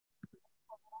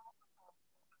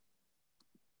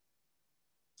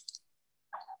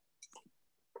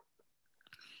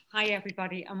Hi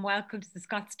everybody and welcome to the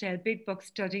Scottsdale Big Book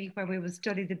Study where we will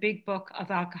study the Big Book of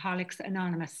Alcoholics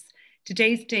Anonymous.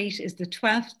 Today's date is the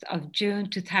 12th of June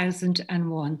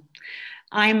 2001.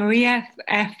 I'm Maria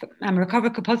F. I'm a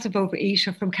recovered compulsive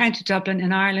overeater from County Dublin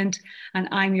in Ireland, and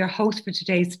I'm your host for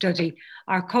today's study.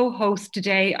 Our co-hosts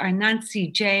today are Nancy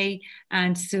J.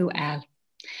 and Sue L.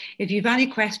 If you have any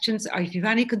questions or if you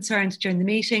have any concerns during the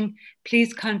meeting,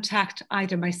 please contact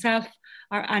either myself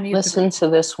or any of the... Listen to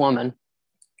this woman.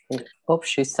 Hope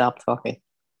she stopped talking.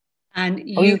 And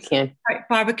you can.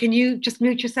 Barbara, can you just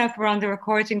mute yourself? We're on the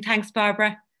recording. Thanks,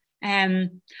 Barbara.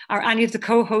 Or any of the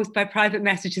co-hosts by private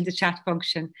message in the chat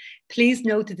function. Please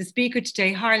note that the speaker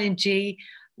today, Harlan G.,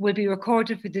 will be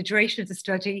recorded for the duration of the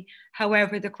study.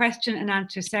 However, the question and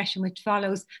answer session which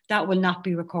follows, that will not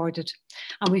be recorded.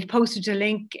 And we've posted a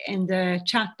link in the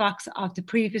chat box of the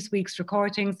previous week's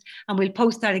recordings, and we'll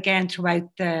post that again throughout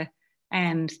the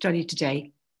study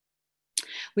today.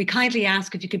 We kindly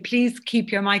ask if you could please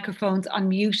keep your microphones on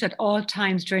mute at all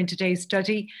times during today's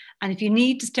study. And if you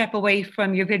need to step away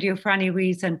from your video for any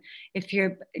reason, if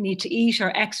you need to eat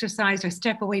or exercise or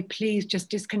step away, please just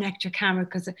disconnect your camera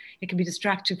because it can be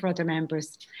distracting for other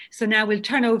members. So now we'll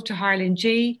turn over to Harlan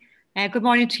G. Good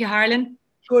morning to you, Harlan.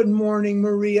 Good morning,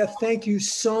 Maria. Thank you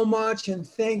so much. And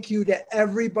thank you to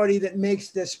everybody that makes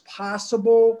this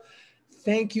possible.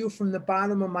 Thank you from the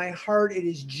bottom of my heart. It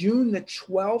is June the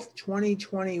 12th,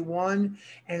 2021.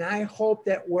 And I hope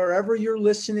that wherever you're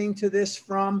listening to this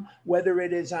from, whether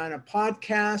it is on a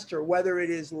podcast or whether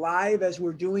it is live as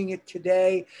we're doing it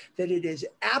today, that it is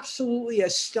absolutely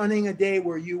as stunning a day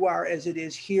where you are as it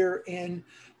is here in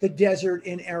the desert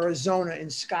in Arizona, in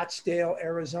Scottsdale,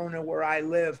 Arizona, where I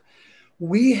live.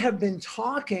 We have been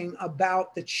talking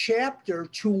about the chapter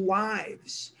Two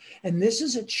Wives. And this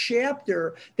is a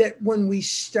chapter that when we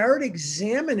start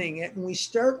examining it and we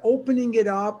start opening it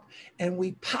up and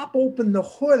we pop open the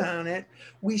hood on it,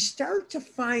 we start to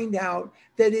find out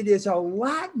that it is a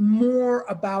lot more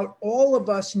about all of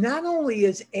us, not only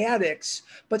as addicts,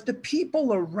 but the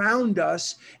people around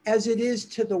us as it is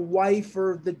to the wife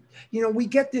or the, we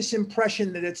get this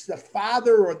impression that it's the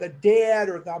father or the dad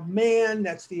or the man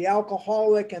that's the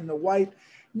alcoholic and the wife.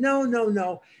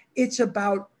 No. It's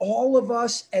about all of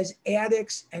us as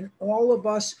addicts and all of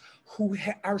us who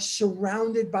are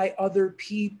surrounded by other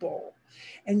people.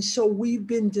 And so we've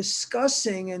been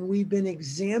discussing and we've been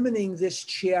examining this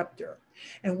chapter.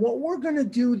 And what we're going to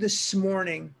do this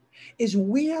morning is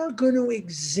we are going to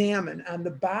examine on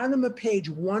the bottom of page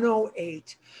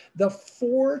 108, the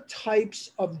 4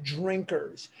 types of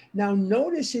drinkers. Now,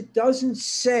 notice it doesn't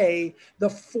say the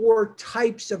 4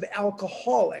 types of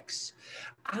alcoholics.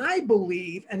 I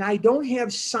believe, and I don't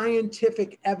have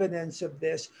scientific evidence of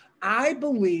this, I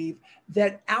believe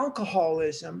that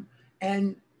alcoholism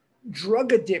and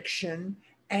drug addiction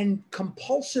and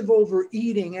compulsive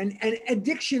overeating and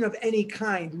addiction of any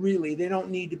kind, really, they don't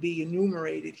need to be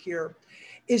enumerated here,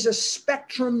 is a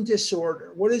spectrum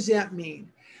disorder. What does that mean?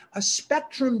 A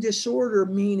spectrum disorder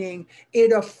meaning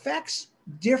it affects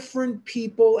different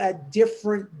people at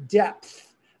different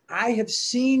depth. I have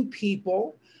seen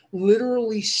people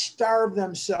literally starve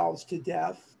themselves to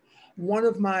death. One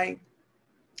of my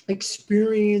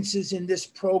experiences in this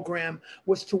program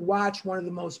was to watch one of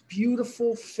the most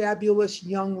beautiful, fabulous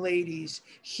young ladies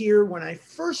here when I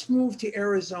first moved to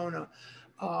Arizona.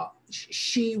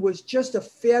 She was just a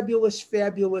fabulous,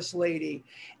 fabulous lady.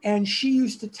 And she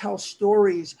used to tell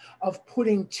stories of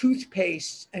putting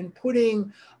toothpaste and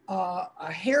putting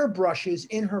hairbrushes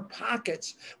in her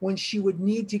pockets when she would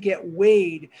need to get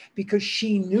weighed because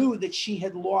she knew that she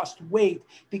had lost weight,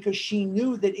 because she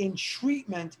knew that in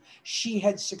treatment, she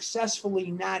had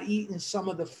successfully not eaten some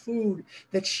of the food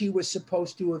that she was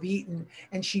supposed to have eaten,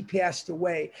 and she passed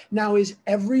away. Now, is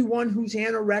everyone who's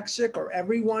anorexic or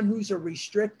everyone who's a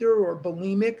restrictor or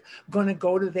bulimic going to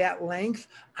go to that length?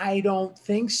 I don't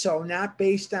think so, not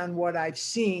based on what I've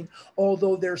seen,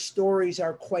 although their stories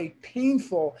are quite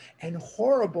painful and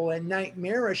horrible and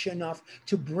nightmarish enough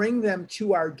to bring them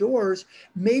to our doors.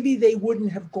 Maybe they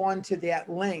wouldn't have gone to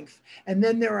that length. And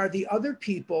then there are the other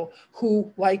people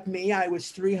who, like me, I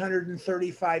was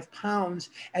 335 pounds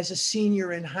as a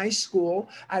senior in high school.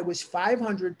 I was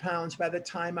 500 pounds by the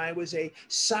time I was a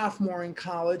sophomore in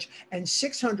college and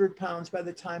 600 pounds by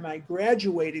the time I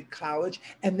graduated college.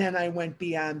 And then I went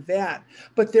beyond that.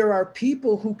 But there are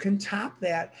people who can top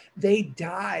that. They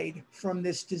died from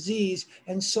this disease.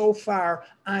 And so far,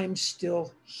 I'm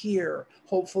still here.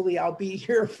 Hopefully, I'll be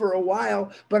here for a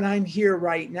while, but I'm here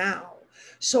right now.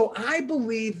 So I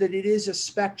believe that it is a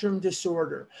spectrum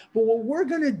disorder. But what we're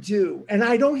going to do, and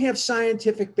I don't have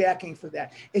scientific backing for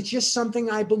that, it's just something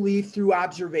I believe through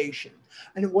observation.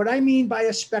 And what I mean by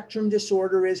a spectrum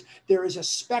disorder is there is a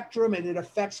spectrum and it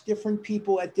affects different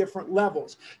people at different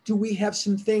levels. Do we have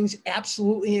some things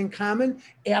absolutely in common?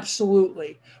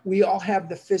 Absolutely. We all have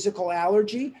the physical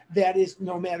allergy. That is,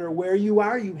 no matter where you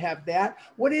are, you have that.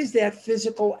 What is that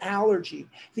physical allergy?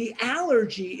 The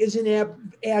allergy is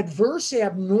an adverse,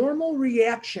 abnormal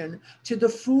reaction to the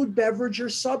food, beverage, or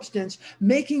substance,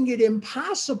 making it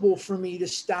impossible for me to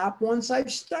stop once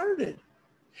I've started.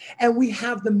 And we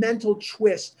have the mental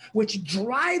twist, which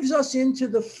drives us into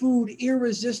the food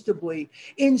irresistibly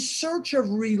in search of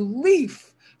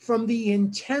relief from the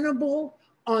untenable,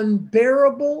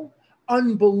 unbearable,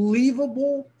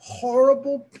 unbelievable,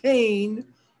 horrible pain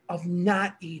of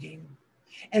not eating.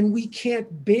 And we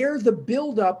can't bear the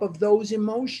buildup of those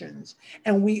emotions.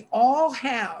 And we all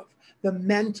have the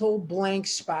mental blank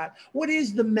spot. What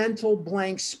is the mental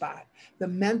blank spot? The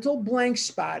mental blank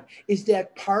spot is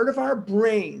that part of our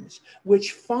brains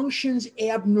which functions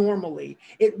abnormally.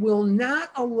 It will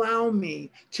not allow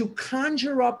me to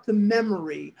conjure up the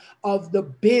memory of the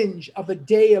binge of a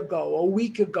day ago, a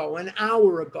week ago, an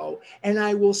hour ago, and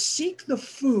I will seek the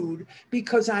food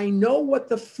because I know what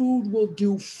the food will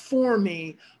do for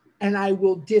me, and I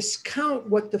will discount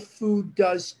what the food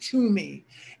does to me.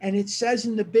 And it says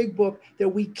in the big book that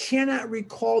we cannot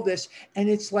recall this. And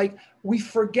it's like we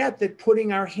forget that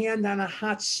putting our hand on a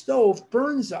hot stove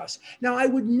burns us. Now, I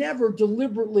would never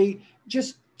deliberately,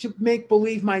 just to make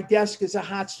believe my desk is a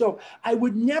hot stove, I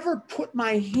would never put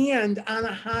my hand on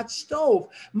a hot stove.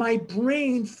 My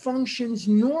brain functions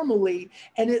normally,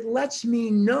 and it lets me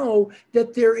know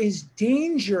that there is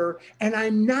danger, and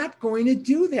I'm not going to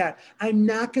do that. I'm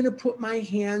not going to put my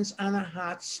hands on a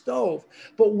hot stove.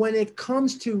 But when it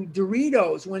comes to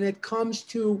Doritos, when it comes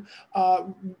to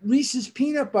Reese's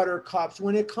peanut butter cups,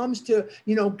 when it comes to,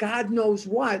 God knows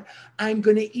what, I'm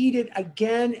going to eat it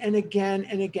again and again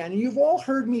and again. And you've all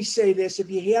heard me say this.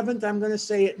 If you haven't, I'm going to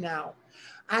say it now.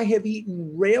 I have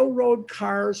eaten railroad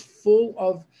cars full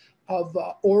of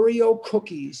Oreo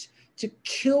cookies to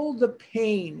kill the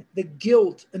pain, the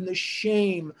guilt, and the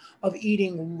shame of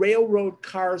eating railroad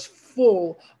cars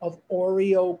full of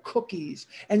Oreo cookies.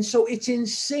 And so it's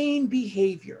insane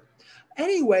behavior.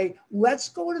 Anyway, let's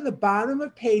go to the bottom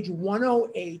of page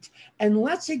 108 and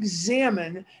let's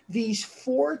examine these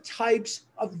 4 types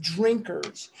of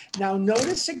drinkers. Now,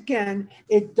 notice again,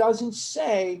 it doesn't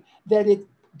say that it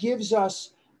gives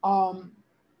us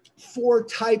 4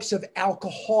 types of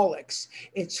alcoholics.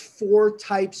 It's 4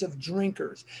 types of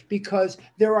drinkers, because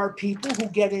there are people who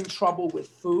get in trouble with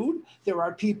food. There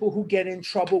are people who get in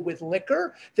trouble with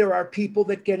liquor. There are people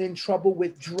that get in trouble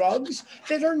with drugs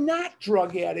that are not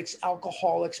drug addicts,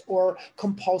 alcoholics, or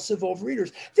compulsive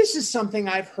overeaters. This is something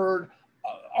I've heard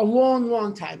a long,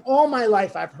 long time. All my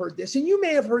life I've heard this, and you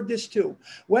may have heard this too.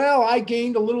 Well, I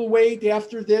gained a little weight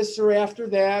after this or after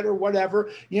that or whatever.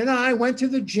 I went to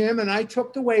the gym and I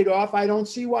took the weight off. I don't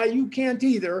see why you can't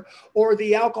either. Or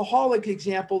the alcoholic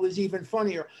example is even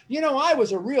funnier. I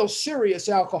was a real serious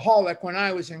alcoholic when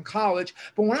I was in college,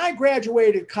 but when I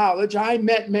graduated college, I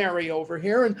met Mary over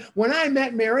here. And when I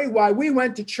met Mary, why, we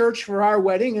went to church for our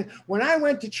wedding. And when I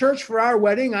went to church for our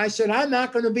wedding, I said, I'm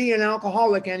not going to be an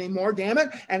alcoholic anymore, damn it.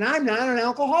 And I'm not an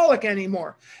alcoholic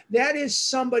anymore. That is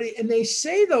somebody, and they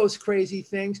say those crazy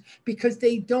things because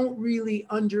they don't really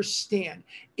understand.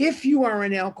 If you are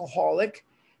an alcoholic,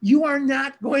 you are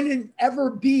not going to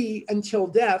ever be, until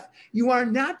death, you are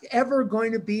not ever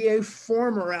going to be a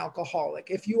former alcoholic.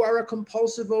 If you are a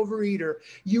compulsive overeater,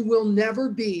 you will never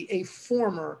be a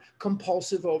former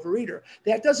compulsive overeater.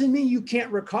 That doesn't mean you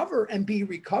can't recover and be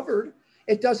recovered.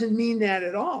 It doesn't mean that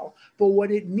at all. But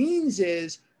what it means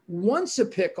is, once a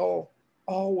pickle,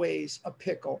 always a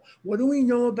pickle. What do we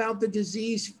know about the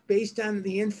disease based on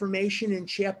the information in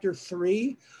chapter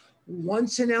 3?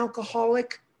 Once an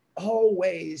alcoholic,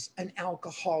 always an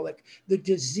alcoholic. The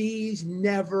disease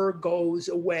never goes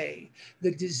away.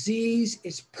 The disease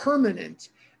is permanent.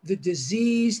 The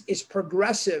disease is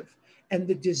progressive. And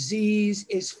the disease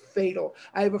is fatal.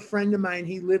 I have a friend of mine,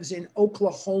 he lives in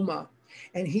Oklahoma,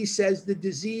 and he says the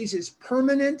disease is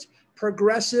permanent,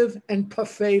 progressive, and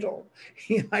fatal.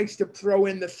 He likes to throw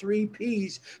in the 3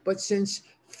 P's, but since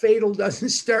fatal doesn't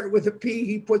start with a P,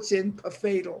 he puts in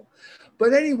fatal.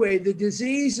 But anyway, the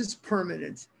disease is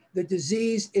permanent, the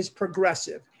disease is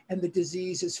progressive, and the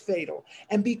disease is fatal.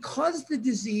 And because the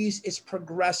disease is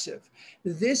progressive,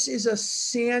 this is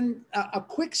a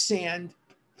quicksand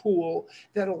cesspool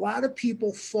that a lot of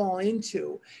people fall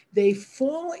into. They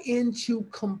fall into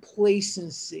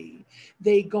complacency.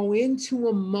 They go into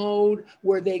a mode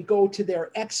where they go to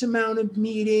their X amount of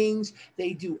meetings,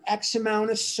 they do X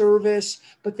amount of service,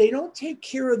 but they don't take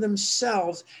care of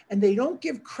themselves, and they don't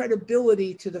give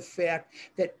credibility to the fact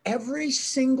that every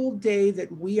single day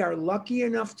that we are lucky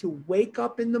enough to wake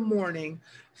up in the morning,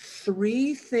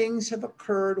 3 things have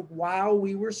occurred while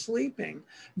we were sleeping.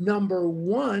 Number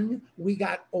one, we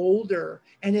got older.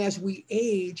 And as we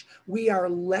age, we are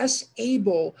less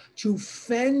able to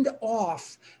fend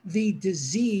off the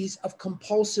disease of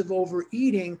compulsive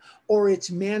overeating or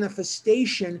its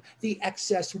manifestation, the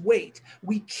excess weight.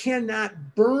 We cannot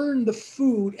burn the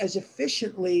food as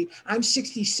efficiently. I'm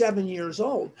 67 years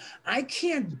old. I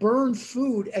can't burn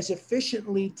food as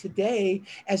efficiently today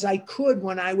as I could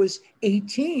when I was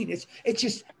 18. It's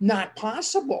just not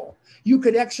possible. You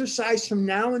could exercise from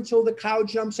now until the cow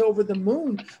jumps over the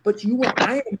moon, but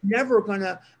I am never going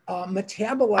to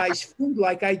metabolize food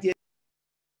like I did.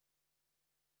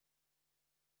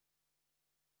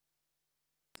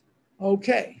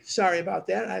 Okay, sorry about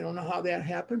that. I don't know how that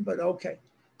happened, but okay.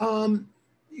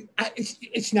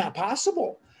 It's not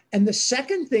possible. And the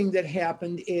second thing that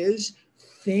happened is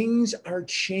things are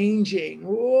changing.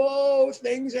 Whoa,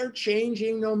 things are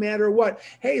changing no matter what.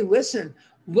 Hey, listen,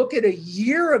 look at a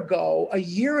year ago, a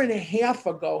year and a half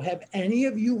ago. Have any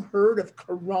of you heard of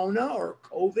Corona or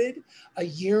COVID a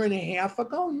year and a half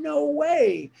ago? No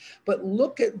way. But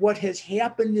look at what has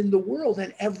happened in the world,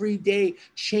 and every day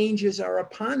changes are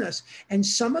upon us. And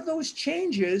some of those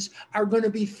changes are going to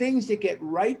be things that get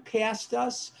right past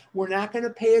us. We're not going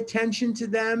to pay attention to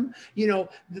them. You know,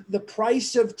 the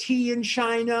price of tea in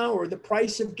China or the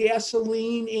price of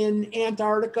gasoline in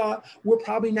Antarctica, we're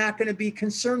probably not going to be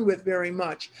concerned with very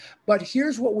much. But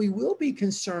here's what we will be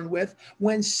concerned with: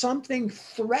 when something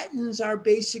threatens our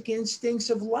basic instincts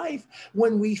of life,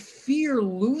 when we fear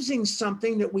losing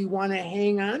something that we want to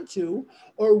hang on to,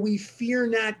 or we fear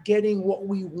not getting what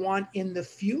we want in the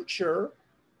future,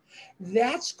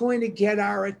 that's going to get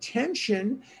our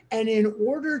attention. And in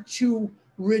order to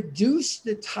reduce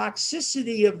the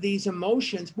toxicity of these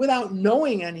emotions without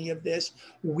knowing any of this,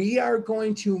 we are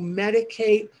going to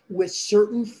medicate with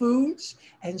certain foods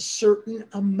and certain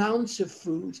amounts of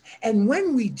foods. And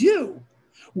when we do,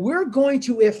 we're going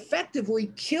to effectively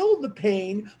kill the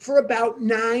pain for about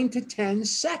 9 to 10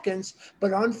 seconds.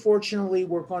 But unfortunately,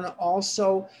 we're going to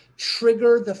also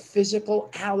trigger the physical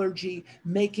allergy,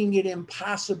 making it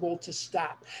impossible to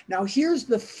stop. Now, here's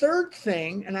the third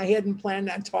thing, and I hadn't planned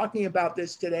on talking about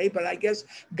this today, but I guess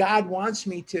God wants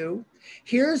me to.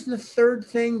 Here's the third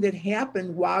thing that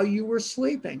happened while you were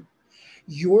sleeping.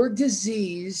 Your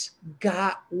disease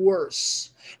got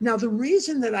worse. Now, the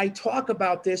reason that I talk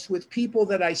about this with people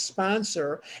that I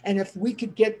sponsor, and if we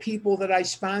could get people that I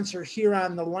sponsor here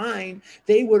on the line,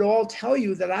 they would all tell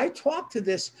you that I talk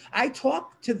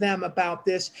to them about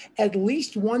this at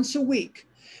least once a week.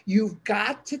 You've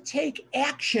got to take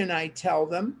action, I tell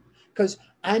them, because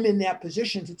I'm in that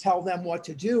position to tell them what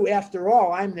to do. After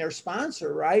all, I'm their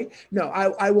sponsor, right? No,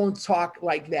 I won't talk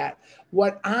like that.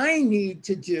 What I need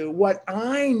to do, what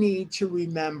I need to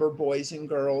remember, boys and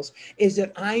girls, is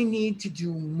that I need to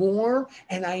do more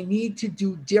and I need to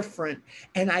do different.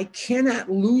 And I cannot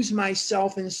lose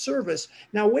myself in service.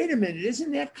 Now, wait a minute.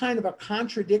 Isn't that kind of a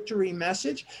contradictory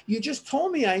message? You just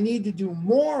told me I need to do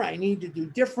more, I need to do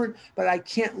different, but I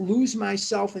can't lose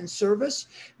myself in service.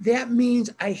 That means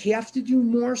I have to do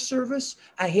more service.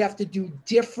 I have to do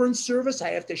different service.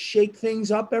 I have to shake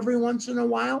things up every once in a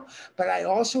while, but I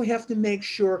also have to make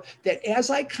sure that as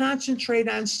I concentrate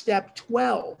on step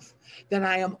 12, then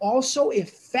I am also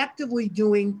effectively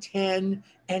doing 10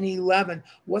 and 11.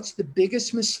 What's the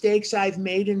biggest mistakes I've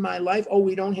made in my life? Oh,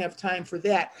 we don't have time for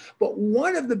that. But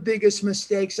one of the biggest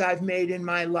mistakes I've made in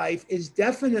my life is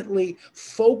definitely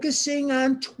focusing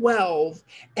on 12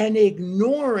 and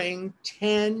ignoring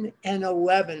 10 and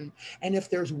 11. And if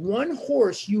there's one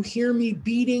horse you hear me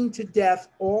beating to death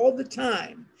all the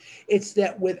time, it's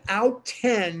that without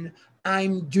 10,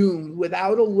 I'm doomed.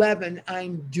 Without 11,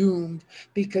 I'm doomed,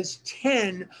 because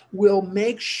 10 will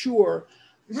make sure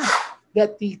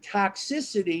that the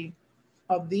toxicity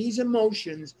of these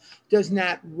emotions does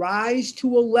not rise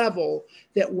to a level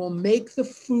that will make the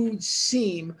food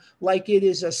seem like it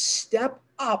is a step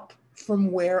up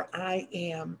from where I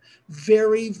am.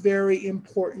 Very, very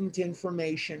important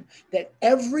information, that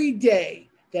every day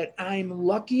that I'm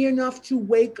lucky enough to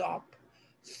wake up,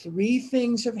 3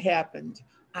 things have happened.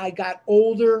 I got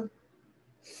older,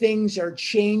 things are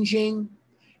changing,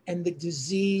 and the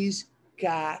disease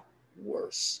got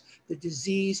worse. The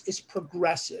disease is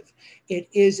progressive. It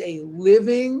is a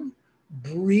living,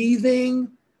 breathing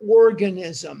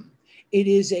organism. It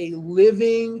is a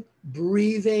living,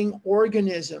 breathing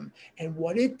organism. And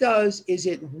what it does is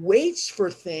it waits for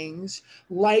things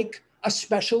like a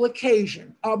special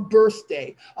occasion, a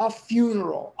birthday, a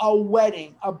funeral, a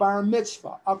wedding, a bar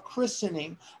mitzvah, a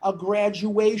christening, a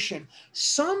graduation,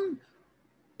 some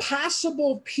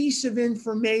possible piece of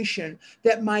information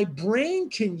that my brain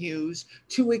can use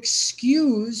to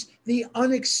excuse the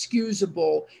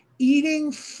unexcusable,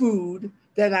 eating food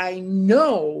that I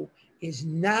know is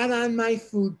not on my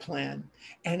food plan.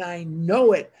 And I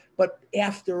know it, but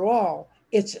after all,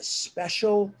 it's a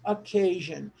special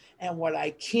occasion. And what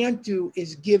I can't do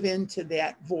is give in to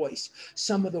that voice.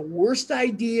 Some of the worst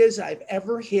ideas I've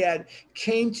ever had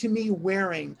came to me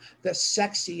wearing the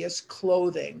sexiest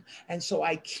clothing. And so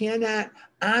I cannot,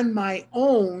 on my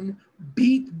own,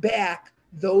 beat back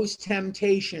those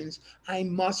temptations. I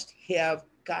must have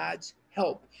God's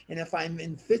help. And if I'm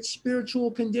in fit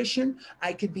spiritual condition,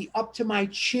 I could be up to my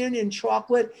chin in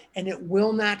chocolate and it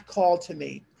will not call to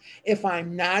me. If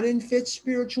I'm not in fit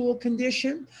spiritual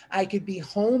condition, I could be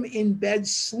home in bed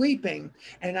sleeping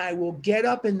and I will get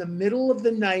up in the middle of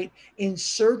the night in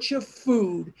search of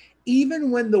food,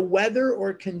 even when the weather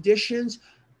or conditions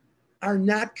are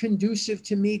not conducive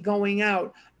to me going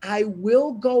out. I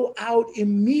will go out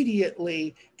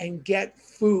immediately and get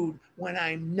food when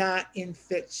I'm not in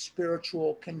fit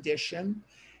spiritual condition.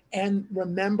 And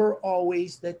remember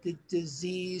always that the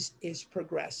disease is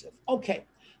progressive. Okay.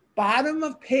 Bottom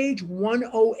of page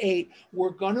 108,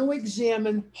 we're going to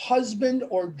examine husband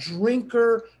or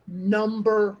drinker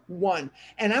number 1.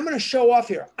 And I'm going to show off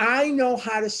here. I know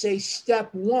how to say step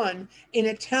 1 in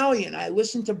Italian. I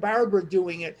listened to Barbara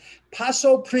doing it.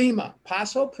 Passo prima.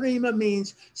 Passo prima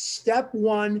means step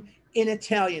 1 in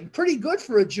Italian. Pretty good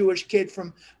for a Jewish kid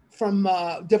from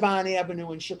Devon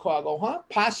Avenue in Chicago, huh?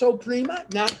 Passo prima,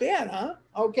 not bad, huh?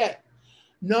 Okay.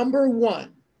 Number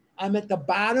 1. I'm at the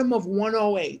bottom of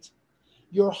 108.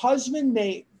 Your husband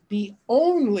may be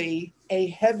only a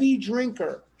heavy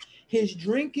drinker. His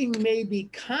drinking may be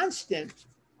constant,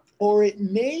 or it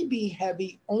may be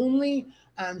heavy only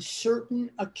on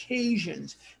certain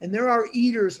occasions. And there are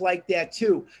eaters like that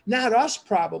too. Not us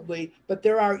probably, but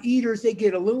there are eaters, they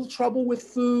get a little trouble with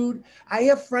food. I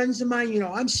have friends of mine,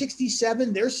 I'm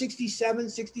 67, they're 67,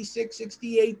 66,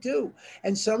 68 too.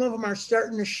 And some of them are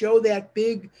starting to show that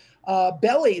big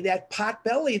belly, that pot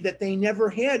belly that they never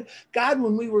had. God,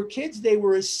 when we were kids, they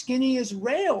were as skinny as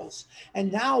rails.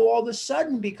 And now all of a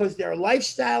sudden, because their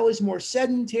lifestyle is more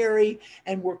sedentary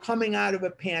and we're coming out of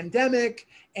a pandemic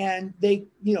and they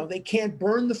can't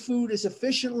burn the food as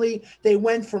efficiently. They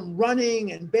went from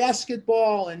running and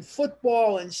basketball and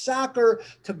football and soccer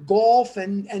to golf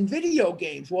and video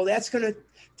games. Well, that's going to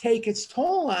take its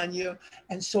toll on you.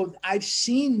 And so I've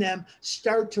seen them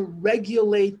start to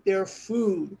regulate their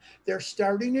food. They're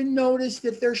starting to notice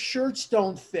that their shirts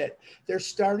don't fit. They're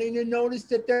starting to notice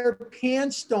that their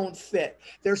pants don't fit.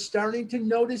 They're starting to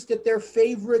notice that their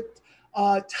favorite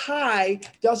tie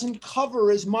doesn't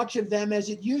cover as much of them as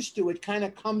it used to. It kind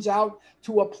of comes out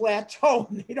to a plateau.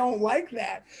 They don't like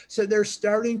that. So they're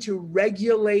starting to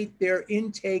regulate their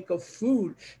intake of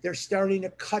food. They're starting to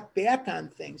cut back on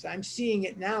things. I'm seeing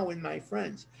it now in my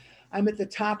friends. I'm at the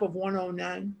top of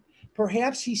 109.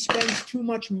 Perhaps he spends too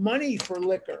much money for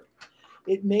liquor.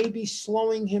 It may be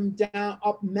slowing him down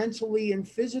up mentally and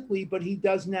physically, but he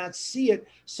does not see it.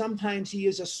 Sometimes he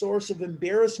is a source of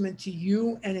embarrassment to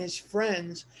you and his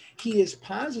friends. He is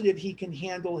positive he can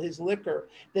handle his liquor,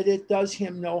 that it does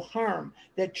him no harm,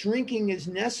 that drinking is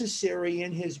necessary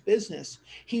in his business.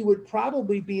 He would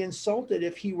probably be insulted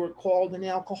if he were called an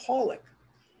alcoholic.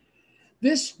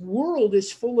 This world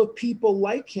is full of people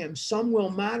like him. Some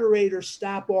will moderate or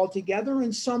stop altogether,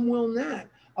 and some will not.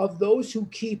 Of those who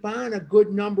keep on, a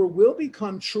good number will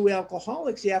become true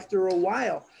alcoholics after a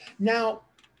while. Now,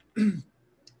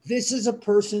 this is a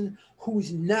person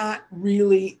who's not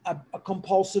really a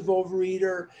compulsive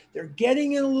overeater. They're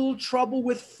getting in a little trouble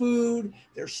with food.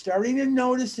 They're starting to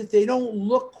notice that they don't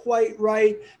look quite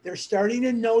right. They're starting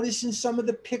to notice in some of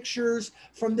the pictures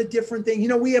from the different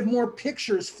things. We have more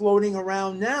pictures floating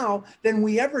around now than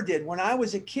we ever did. When I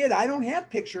was a kid, I don't have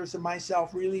pictures of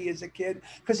myself really as a kid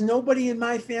because nobody in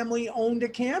my family owned a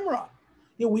camera.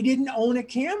 We didn't own a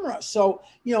camera. So,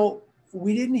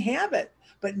 we didn't have it.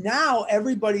 But now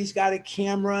everybody's got a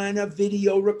camera and a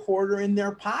video recorder in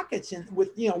their pockets and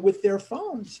with their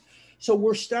phones. So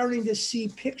we're starting to see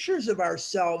pictures of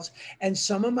ourselves, and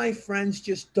some of my friends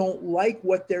just don't like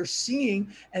what they're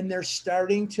seeing, and they're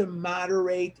starting to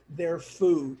moderate their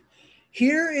food.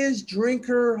 Here is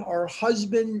drinker or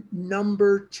husband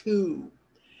number 2.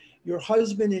 Your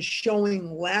husband is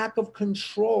showing lack of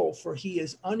control, for he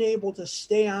is unable to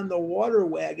stay on the water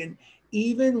wagon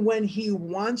even when he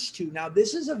wants to. Now,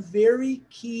 this is a very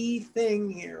key thing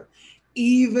here.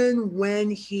 Even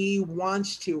when he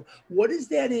wants to. What is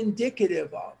that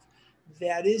indicative of?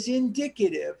 That is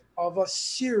indicative of a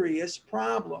serious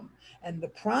problem. And the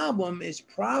problem is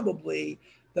probably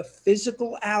the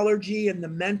physical allergy and the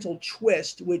mental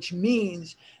twist, which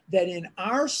means that in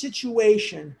our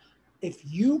situation, if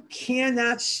you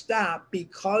cannot stop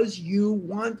because you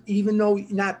want, even though you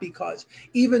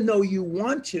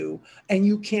want to, and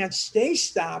you can't stay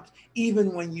stopped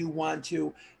even when you want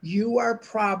to, you are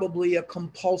probably a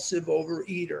compulsive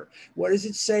overeater. What does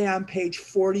it say on page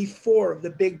 44 of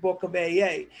the big book of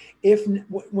AA?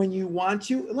 When you want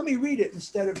to, let me read it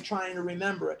instead of trying to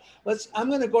remember it. I'm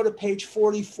going to go to page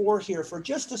 44 here for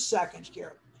just a second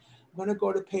here. I'm going to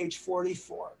go to page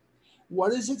 44.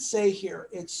 What does it say here?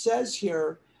 It says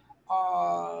here,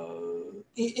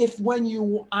 if when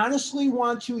you honestly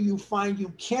want to, you find you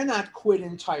cannot quit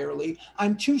entirely.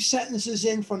 I'm 2 sentences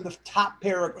in from the top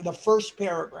paragraph, the first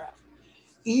paragraph.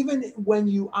 Even when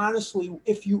you honestly,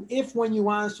 when you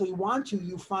honestly want to,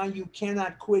 you find you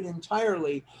cannot quit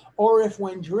entirely, or if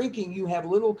when drinking you have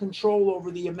little control over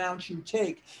the amount you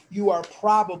take, you are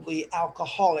probably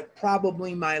alcoholic.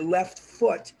 Probably my left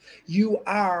foot. You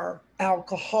are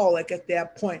alcoholic at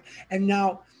that point. And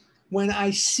now, when I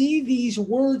see these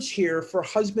words here for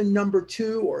husband number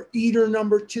 2 or eater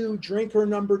number 2, drinker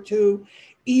number 2,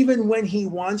 even when he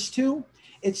wants to,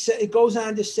 it goes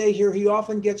on to say here, he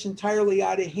often gets entirely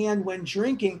out of hand when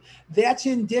drinking. That's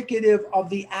indicative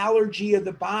of the allergy of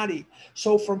the body.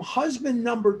 So from husband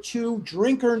number 2,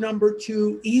 drinker number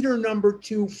 2, eater number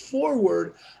 2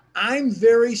 forward, I'm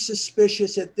very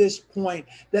suspicious at this point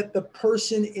that the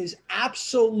person is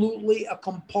absolutely a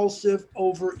compulsive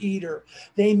overeater.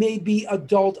 They may be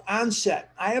adult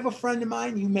onset. I have a friend of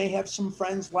mine, you may have some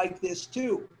friends like this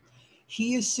too.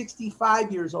 He is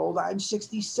 65 years old. I'm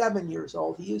 67 years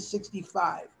old. He is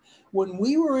 65. When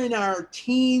we were in our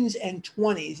teens and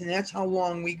 20s, and that's how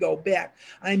long we go back,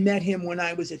 I met him when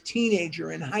I was a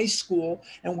teenager in high school,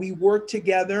 and we worked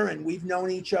together, and we've known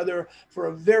each other for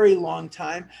a very long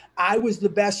time. I was the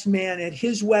best man at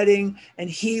his wedding, and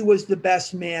he was the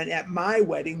best man at my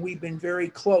wedding. We've been very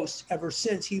close ever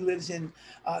since. He lives in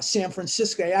San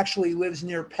Francisco. He actually lives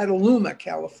near Petaluma,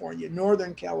 California,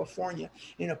 Northern California,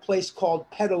 in a place called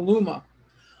Petaluma.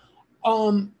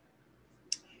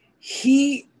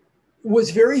 He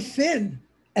was very thin.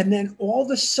 And then all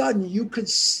of a sudden you could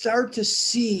start to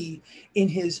see in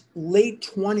his late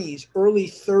 20s, early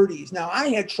 30s. Now I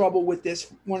had trouble with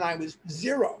this when I was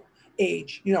 0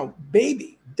 age,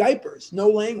 baby, diapers, no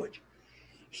language.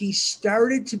 He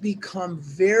started to become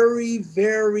very,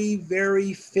 very,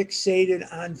 very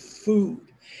fixated on food.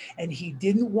 And he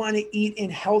didn't want to eat in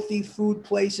healthy food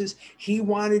places. He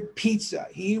wanted pizza.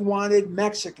 He wanted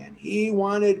Mexican. He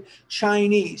wanted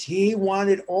Chinese. He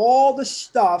wanted all the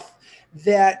stuff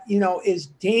that, is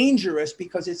dangerous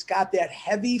because it's got that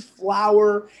heavy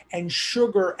flour and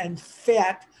sugar and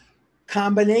fat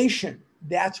combination.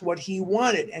 That's what he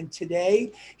wanted. And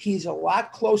today he's a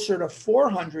lot closer to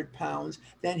 400 pounds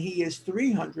than he is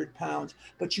 300 pounds,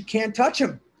 but you can't touch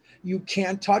him. You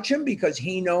can't touch him because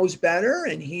he knows better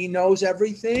and he knows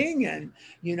everything. And,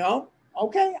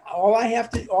 okay, all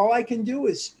I can do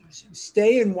is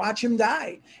stay and watch him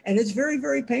die. And it's very,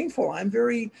 very painful. I'm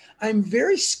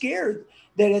very scared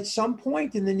that at some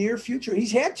point in the near future,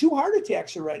 he's had 2 heart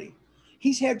attacks already.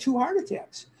 He's had 2 heart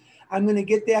attacks. I'm going to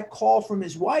get that call from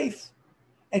his wife,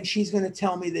 and she's going to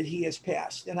tell me that he has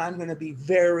passed. And I'm going to be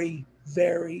very,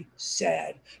 very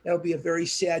sad. That'll be a very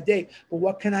sad day. But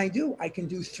what can I do? I can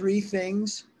do 3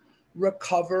 things: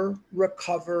 recover,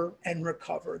 recover, and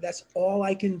recover. That's all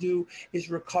I can do is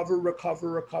recover,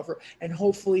 recover, recover. And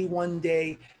hopefully one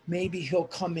day, maybe he'll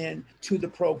come in to the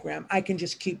program. I can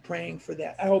just keep praying for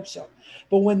that. I hope so.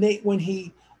 But when they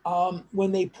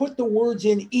put the words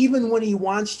in, even when he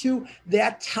wants to,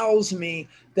 that tells me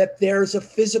that there's a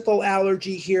physical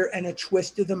allergy here and a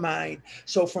twist of the mind.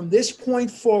 So from this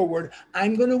point forward,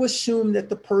 I'm going to assume that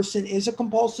the person is a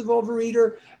compulsive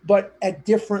overeater, but at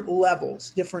different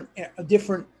levels, different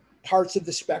parts of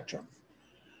the spectrum.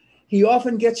 He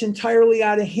often gets entirely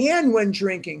out of hand when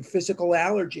drinking, physical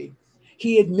allergy.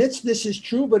 He admits this is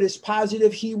true, but is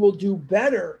positive he will do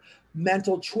better,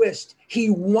 mental twist. He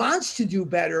wants to do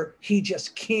better. He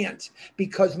just can't,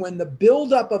 because when the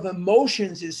buildup of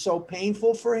emotions is so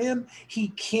painful for him, he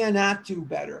cannot do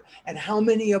better. And how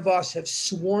many of us have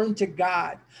sworn to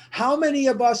God? How many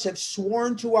of us have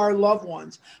sworn to our loved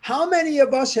ones? How many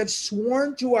of us have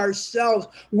sworn to ourselves,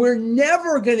 we're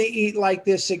never going to eat like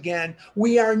this again.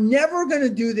 We are never going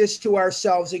to do this to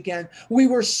ourselves again. We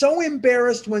were so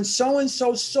embarrassed when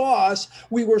so-and-so saw us.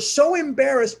 We were so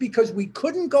embarrassed because we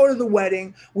couldn't go to the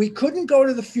wedding. We couldn't go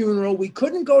to the funeral. We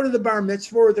couldn't go to the bar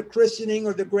mitzvah or the christening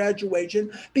or the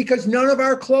graduation because none of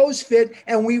our clothes fit.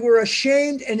 And we were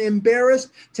ashamed and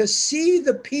embarrassed to see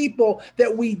the people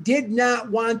that we did not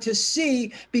want to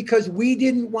see because we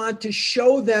didn't want to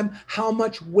show them how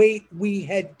much weight we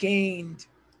had gained.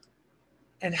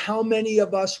 And how many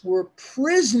of us were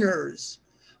prisoners,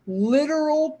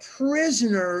 literal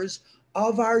prisoners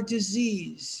of our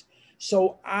disease.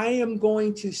 So I am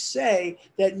going to say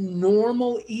that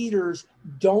normal eaters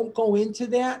don't go into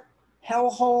that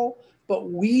hellhole, but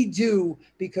we do,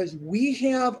 because we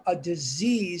have a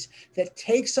disease that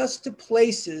takes us to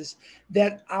places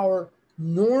that our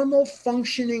normal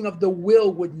functioning of the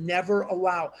will would never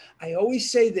allow. I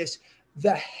always say this: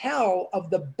 the hell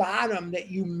of the bottom that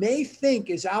you may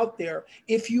think is out there,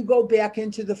 if you go back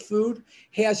into the food,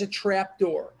 has a trap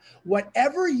door.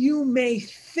 Whatever you may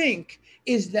think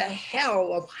is the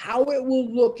hell of how it will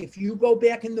look if you go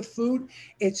back in the food,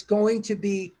 it's going to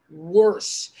be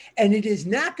worse. And it is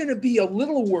not going to be a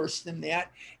little worse than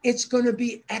that. It's going to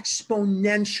be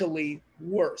exponentially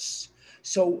worse.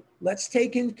 So let's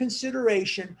take into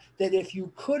consideration that if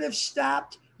you could have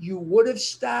stopped, you would have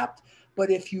stopped.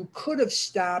 But if you could have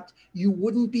stopped, you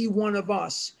wouldn't be one of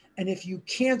us. And if you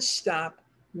can't stop,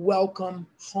 welcome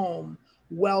home.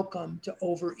 Welcome to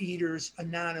Overeaters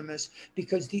Anonymous,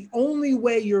 because the only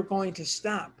way you're going to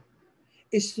stop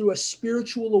is through a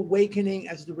spiritual awakening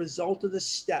as the result of the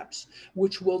steps,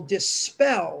 which will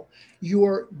dispel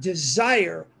your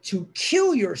desire to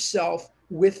kill yourself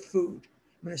with food.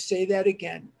 I'm going to say that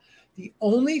again. The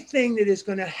only thing that is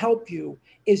going to help you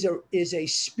is a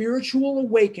spiritual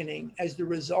awakening as the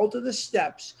result of the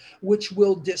steps, which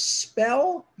will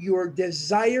dispel your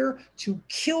desire to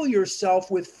kill yourself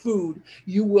with food.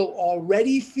 You will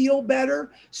already feel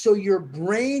better, so your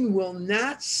brain will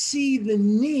not see the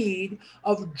need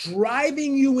of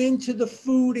driving you into the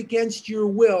food against your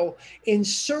will in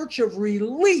search of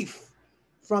relief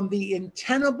from the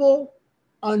untenable,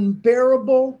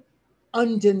 unbearable,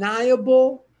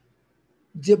 undeniable,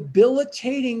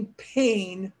 debilitating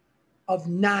pain of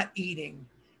not eating.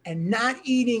 And not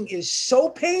eating is so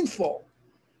painful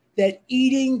that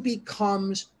eating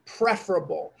becomes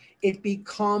preferable. It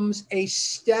becomes a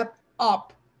step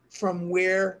up from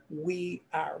where we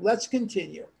are. Let's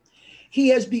continue. He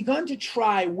has begun to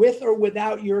try, with or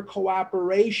without your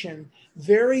cooperation,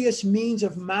 various means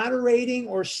of moderating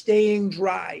or staying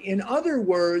dry. In other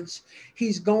words,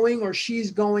 he's going or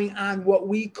she's going on what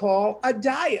we call a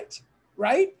diet,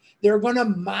 right? They're going to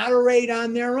moderate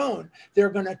on their own. They're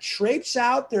going to traipse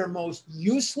out their most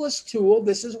useless tool.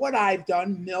 This is what I've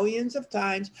done millions of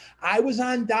times. I was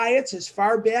on diets as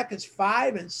far back as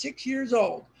 5 and 6 years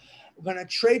old. I'm going to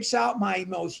traipse out my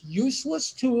most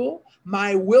useless tool,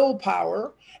 my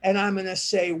willpower, and I'm going to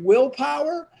say,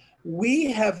 willpower,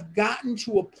 we have gotten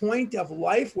to a point of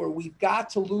life where we've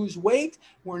got to lose weight.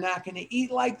 We're not going to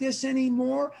eat like this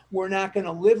anymore. We're not going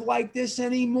to live like this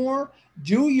anymore.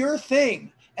 Do your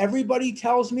thing. Everybody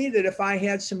tells me that if I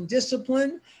had some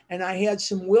discipline and I had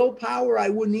some willpower, I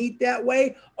wouldn't eat that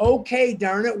way. Okay,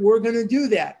 darn it, we're going to do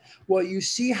that. Well, you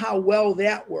see how well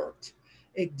that worked.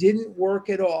 It didn't work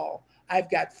at all.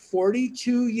 I've got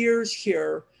 42 years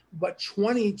here, but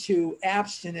 22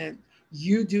 abstinent.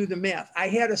 You do the math. I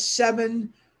had a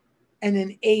 7 and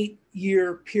an 8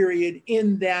 year period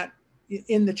in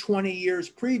the 20 years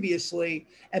previously.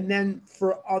 And then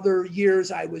for other years,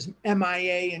 I was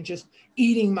MIA and just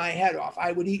eating my head off.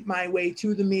 I would eat my way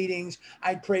to the meetings.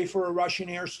 I'd pray for a Russian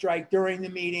airstrike during the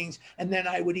meetings, and then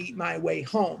I would eat my way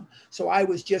home. So I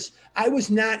was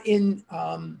not in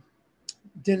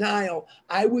denial.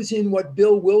 I was in what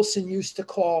Bill Wilson used to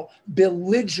call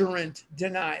belligerent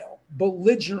denial.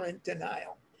 Belligerent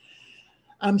denial.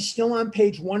 I'm still on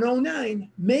page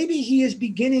 109. Maybe he is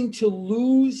beginning to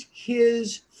lose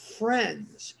his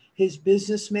friends. His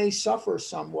business may suffer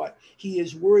somewhat. He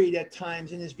is worried at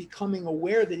times and is becoming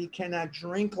aware that he cannot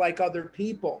drink like other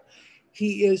people.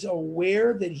 He is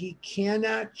aware that he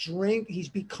cannot drink. He's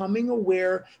becoming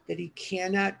aware that he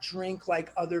cannot drink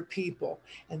like other people.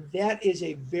 And that is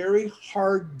a very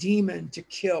hard demon to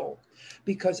kill,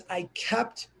 because I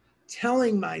kept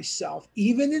telling myself,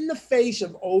 even in the face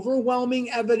of overwhelming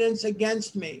evidence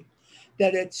against me,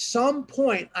 that at some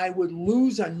point I would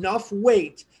lose enough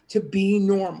weight to be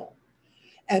normal.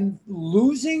 And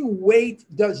losing weight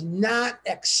does not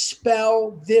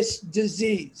expel this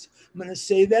disease. I'm going to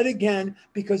say that again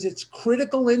because it's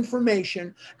critical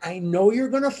information. I know you're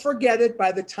going to forget it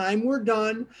by the time we're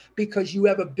done because you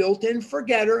have a built-in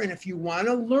forgetter. And if you want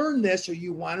to learn this or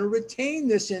you want to retain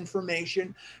this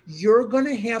information, you're going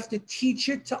to have to teach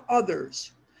it to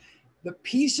others. The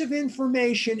piece of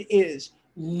information is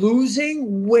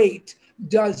losing weight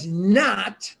does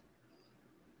not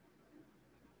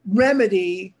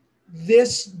remedy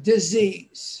this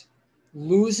disease.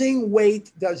 Losing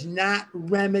weight does not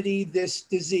remedy this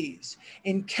disease.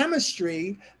 In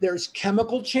chemistry, there's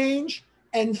chemical change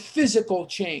and physical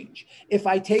change. If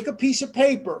I take a piece of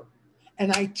paper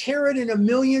and I tear it in a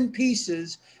million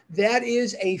pieces, that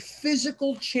is a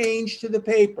physical change to the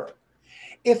paper.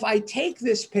 If I take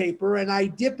this paper and I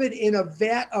dip it in a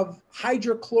vat of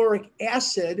hydrochloric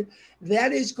acid,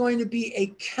 that is going to be a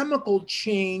chemical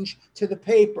change to the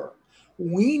paper.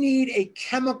 We need a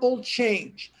chemical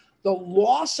change. The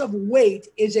loss of weight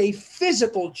is a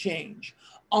physical change.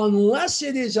 Unless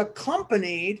it is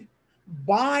accompanied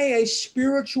by a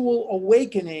spiritual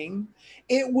awakening,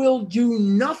 it will do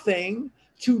nothing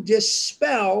to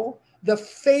dispel the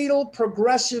fatal,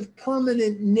 progressive,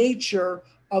 permanent nature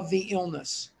of the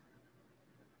illness.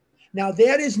 Now,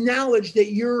 that is knowledge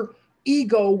that your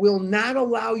ego will not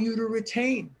allow you to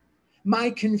retain. My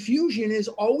confusion is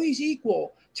always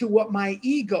equal to what my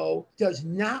ego does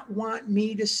not want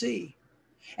me to see.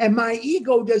 And my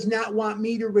ego does not want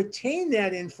me to retain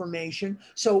that information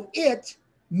so it,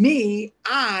 me,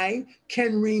 I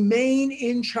can remain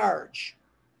in charge.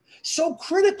 So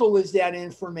critical is that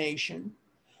information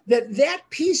that that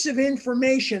piece of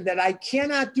information that I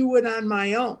cannot do it on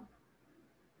my own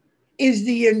is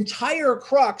the entire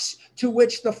crux to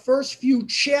which the first few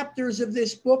chapters of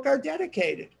this book are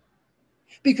dedicated.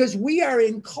 Because we are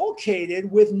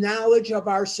inculcated with knowledge of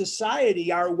our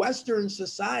society, our Western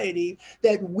society,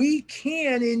 that we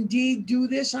can indeed do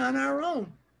this on our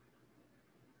own.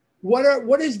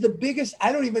 What is the biggest,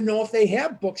 I don't even know if they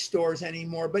have bookstores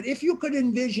anymore, but if you could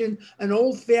envision an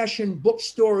old-fashioned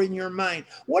bookstore in your mind,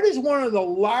 what is one of the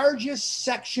largest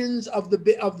sections of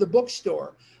the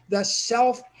bookstore? The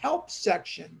self-help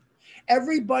section.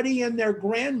 Everybody and their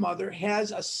grandmother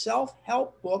has a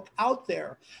self-help book out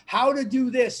there. How to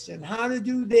do this and how to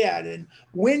do that and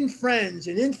win friends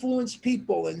and influence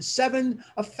people and 7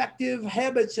 effective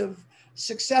habits of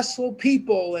successful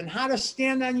people and how to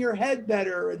stand on your head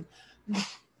better and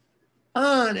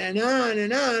on and on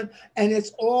and on. And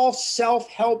it's all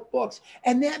self-help books.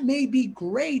 And that may be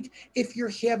great if you're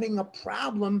having a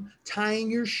problem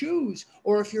tying your shoes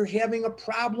or if you're having a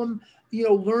problem,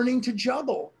 learning to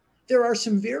juggle. There are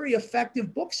some very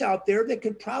effective books out there that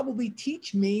could probably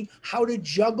teach me how to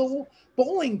juggle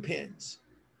bowling pins.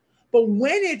 But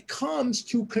when it comes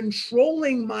to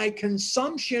controlling my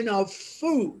consumption of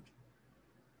food,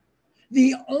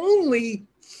 the only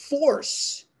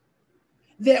force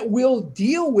that will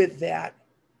deal with that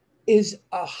is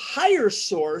a higher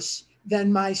source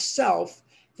than myself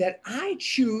that I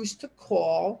choose to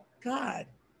call God.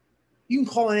 You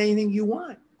can call it anything you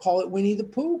want. Call it Winnie the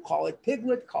Pooh, call it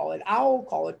Piglet, call it Owl,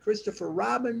 call it Christopher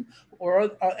Robin,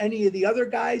 or any of the other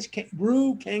guys,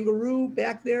 Kangaroo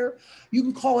back there. You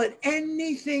can call it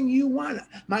anything you want.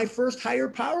 My first higher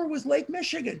power was Lake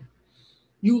Michigan.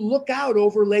 You look out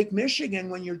over Lake Michigan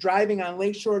when you're driving on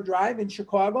Lakeshore Drive in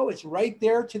Chicago. It's right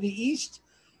there to the east.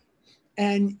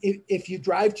 And if you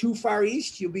drive too far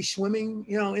east, you'll be swimming,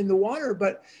 in the water.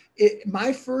 But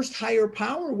my first higher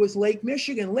power was Lake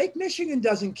Michigan. Lake Michigan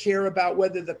doesn't care about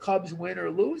whether the Cubs win or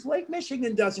lose. Lake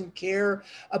Michigan doesn't care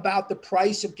about the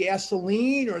price of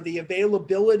gasoline or the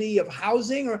availability of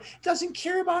housing, or doesn't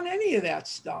care about any of that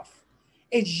stuff.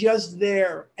 It's just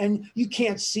there, and you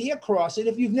can't see across it.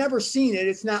 If you've never seen it,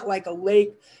 it's not like a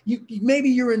lake. Maybe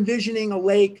you're envisioning a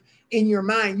lake in your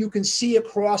mind. You can see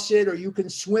across it, or you can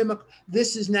swim.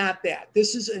 This is not that.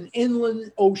 This is an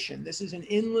inland ocean. This is an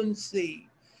inland sea.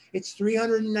 It's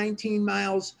 319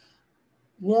 miles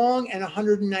long and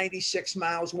 196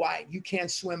 miles wide. You can't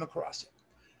swim across it.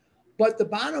 But the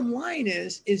bottom line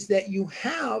is that you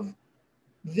have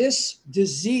this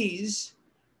disease,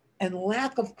 and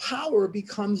lack of power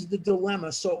becomes the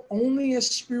dilemma. So only a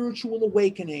spiritual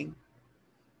awakening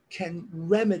can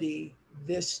remedy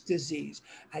this disease.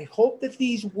 I hope that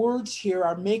these words here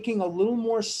are making a little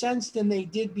more sense than they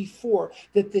did before,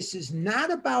 that this is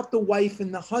not about the wife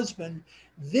and the husband.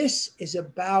 This is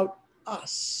about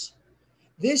us.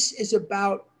 This is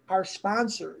about our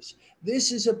sponsors.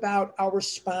 This is about our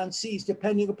sponsees,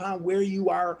 depending upon where you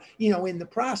are, in the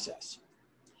process.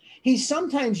 He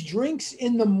sometimes drinks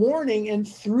in the morning and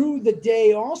through the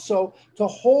day also to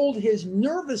hold his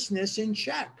nervousness in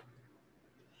check.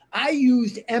 I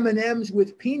used M&Ms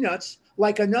with peanuts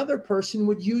like another person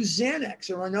would use Xanax,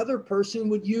 or another person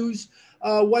would use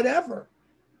whatever.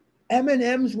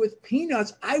 M&Ms with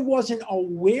peanuts, I wasn't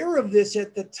aware of this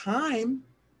at the time,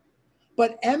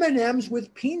 but M&Ms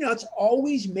with peanuts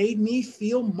always made me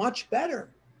feel much better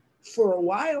for a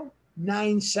while.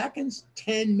 9 seconds,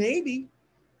 10 maybe,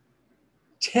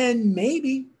 10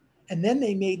 maybe, and then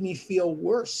they made me feel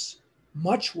worse,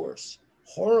 much worse,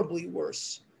 horribly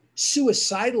worse,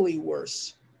 suicidally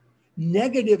worse,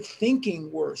 negative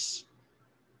thinking worse,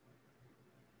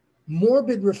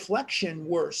 morbid reflection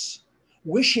worse,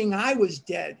 wishing I was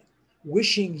dead,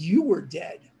 wishing you were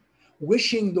dead,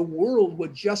 wishing the world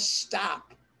would just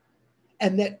stop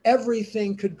and that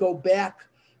everything could go back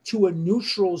to a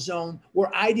neutral zone where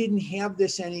I didn't have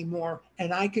this anymore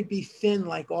and I could be thin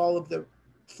like all of the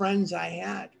friends I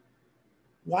had.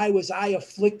 Why was I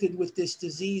afflicted with this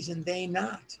disease and they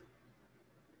not?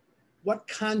 What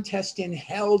contest in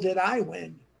hell did I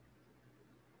win?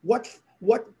 What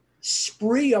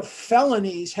spree of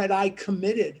felonies had I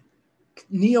committed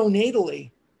neonatally?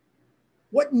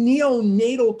 What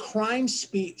neonatal crime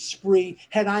spree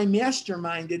had I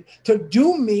masterminded to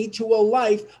doom me to a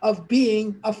life of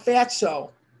being a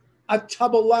fatso, a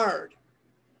tub of lard?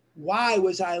 Why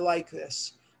was I like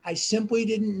this? I simply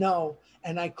didn't know,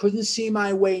 and I couldn't see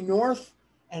my way north,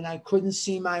 and I couldn't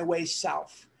see my way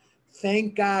south.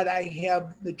 Thank God I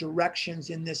have the directions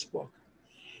in this book.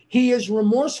 He is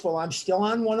remorseful. I'm still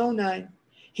on 109.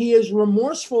 He is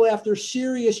remorseful after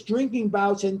serious drinking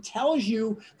bouts and tells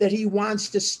you that he wants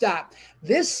to stop.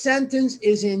 This sentence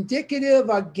is indicative,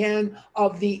 again,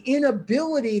 of the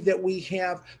inability that we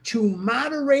have to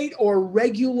moderate or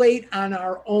regulate on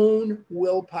our own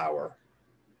willpower.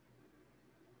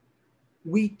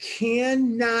 We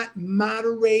cannot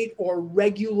moderate or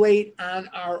regulate on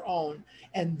our own.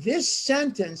 And this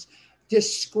sentence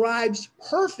describes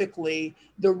perfectly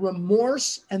the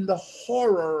remorse and the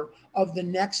horror of the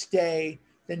next day,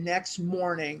 the next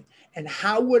morning. And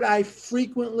how would I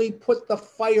frequently put the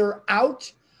fire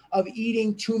out of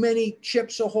eating too many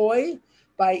Chips Ahoy?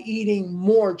 By eating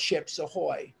more Chips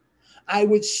Ahoy. I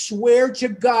would swear to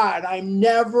God, I'm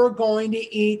never going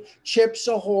to eat Chips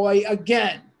Ahoy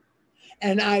again.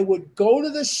 And I would go to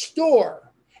the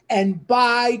store and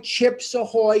buy Chips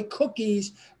Ahoy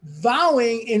cookies,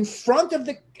 vowing in front of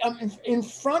the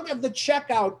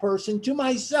checkout person to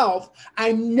myself,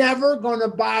 I'm never going to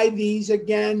buy these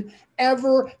again,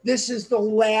 ever. This is the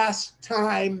last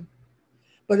time.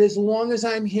 But as long as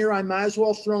I'm here, I might as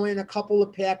well throw in a couple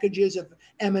of packages of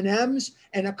M&Ms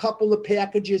and a couple of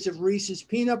packages of Reese's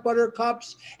peanut butter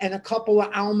cups and a couple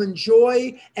of Almond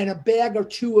Joy and a bag or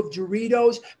two of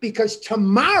Doritos, because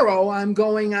tomorrow I'm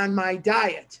going on my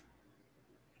diet.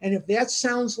 And if that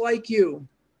sounds like you,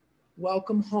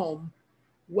 welcome home.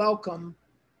 Welcome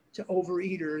to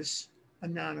Overeaters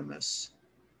Anonymous.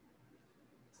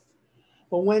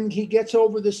 But when he gets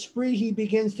over the spree, he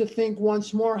begins to think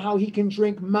once more how he can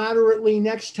drink moderately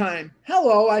next time.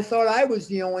 Hello, I thought I was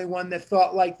the only one that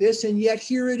thought like this, and yet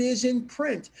here it is in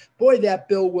print. Boy, that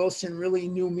Bill Wilson really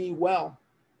knew me well.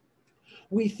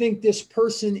 We think this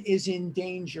person is in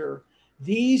danger.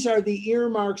 These are the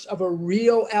earmarks of a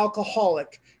real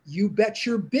alcoholic. You bet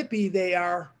your bippy they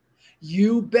are.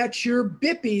 You bet your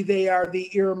bippy they are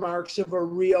the earmarks of a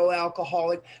real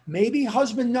alcoholic. Maybe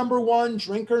husband number one,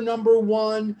 drinker number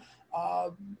one,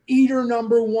 eater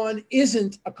number one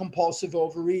isn't a compulsive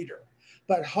overeater,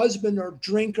 but husband or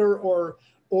drinker or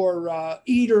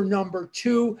eater number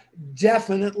two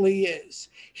definitely is.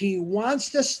 He wants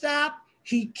to stop,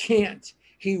 he can't.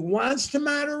 He wants to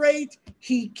moderate,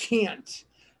 he can't.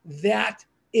 That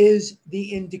is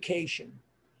the indication.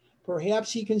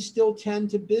 Perhaps he can still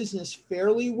tend to business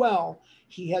fairly well.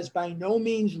 He has by no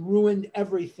means ruined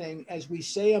everything. As we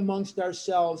say amongst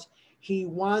ourselves, he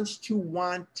wants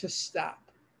to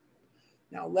stop.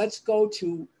 Now let's go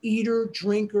to eater,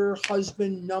 drinker,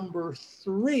 husband number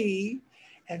 3,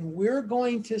 and we're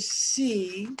going to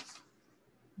see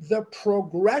the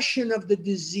progression of the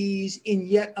disease in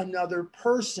yet another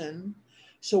person.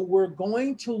 So we're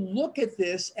going to look at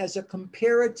this as a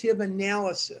comparative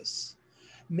analysis.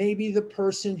 Maybe the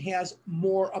person has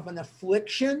more of an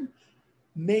affliction.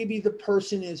 Maybe the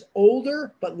person is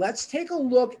older, but let's take a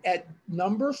look at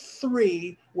number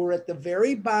 3. We're at the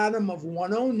very bottom of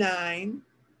 109.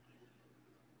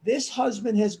 This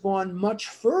husband has gone much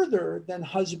further than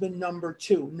husband number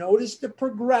 2. Notice the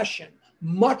progression,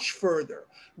 much further.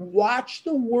 Watch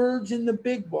the words in the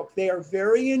big book. They are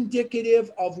very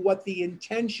indicative of what the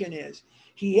intention is.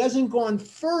 He hasn't gone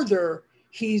further,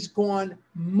 he's gone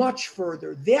much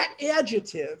further. That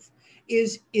adjective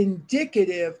is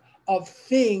indicative of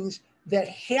things that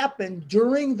happen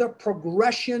during the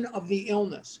progression of the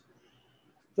illness.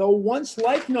 Though once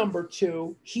like number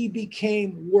 2, he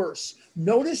became worse.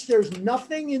 Notice there's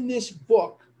nothing in this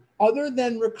book other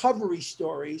than recovery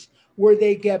stories where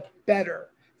they get better.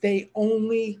 They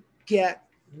only get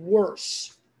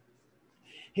worse.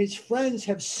 His friends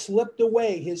have slipped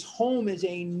away. His home is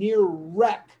a near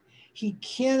wreck. He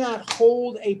cannot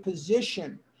hold a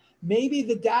position. Maybe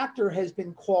the doctor has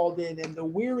been called in and the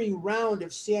weary round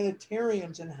of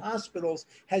sanitariums and hospitals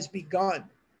has begun.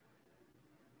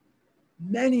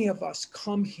 Many of us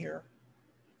come here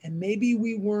and maybe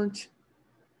we weren't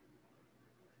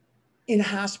in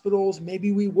hospitals,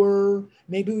 maybe we were,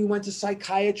 maybe we went to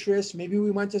psychiatrists, maybe we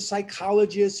went to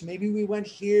psychologists, maybe we went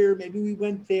here, maybe we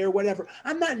went there, whatever.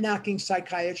 I'm not knocking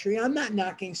psychiatry, I'm not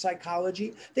knocking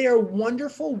psychology. They are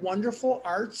wonderful, wonderful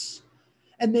arts,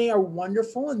 and they are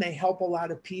wonderful and they help a lot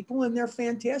of people and they're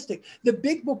fantastic. The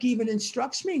big book even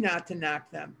instructs me not to knock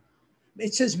them.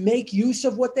 It says make use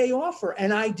of what they offer,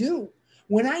 and I do.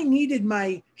 When I needed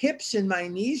my hips and my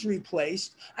knees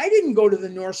replaced, I didn't go to the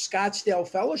North Scottsdale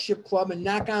Fellowship Club and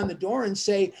knock on the door and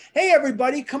say, hey,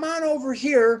 everybody, come on over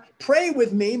here, pray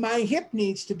with me, my hip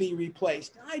needs to be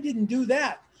replaced. I didn't do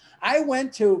that. I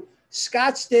went to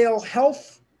Scottsdale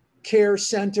Health Care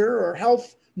Center or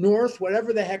Health North,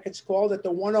 whatever the heck it's called, at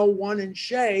the 101 in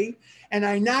Shea. And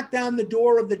I knocked on the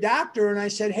door of the doctor and I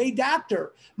said, hey,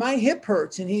 doctor, my hip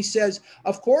hurts. And he says,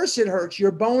 of course it hurts.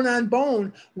 You're bone on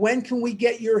bone. When can we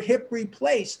get your hip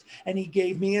replaced? And he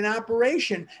gave me an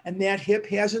operation and that hip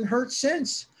hasn't hurt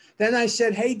since. Then I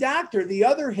said, hey, doctor, the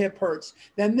other hip hurts.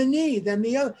 Then the knee, then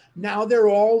the other. Now they're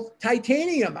all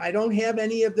titanium. I don't have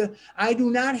any of the, I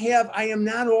am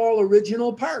not all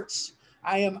original parts.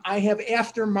 I have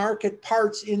aftermarket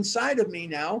parts inside of me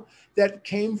now that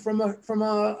came from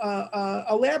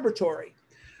a laboratory.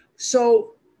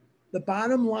 So the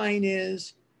bottom line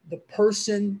is the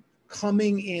person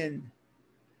coming in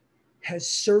has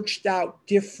searched out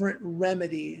different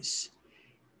remedies.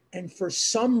 And for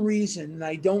some reason, and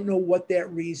I don't know what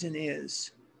that reason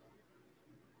is,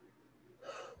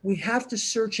 we have to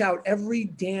search out every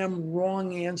damn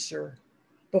wrong answer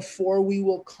before we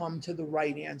will come to the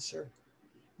right answer.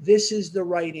 This is the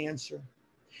right answer.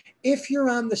 If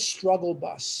you're on the struggle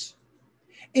bus,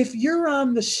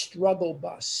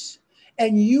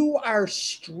 and you are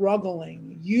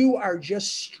struggling, you are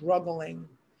just struggling,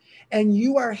 and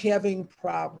you are having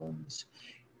problems,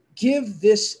 give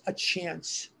this a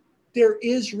chance. There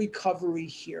is recovery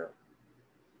here.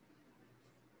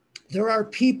 There are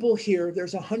people here,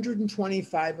 there's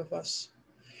 125 of us,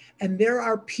 and there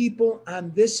are people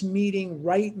on this meeting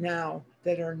right now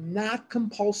that are not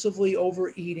compulsively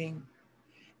overeating,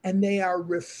 and they are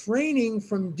refraining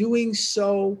from doing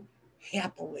so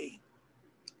happily.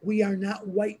 We are not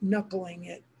white knuckling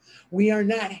it. We are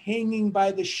not hanging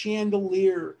by the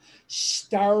chandelier,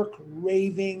 stark,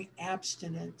 raving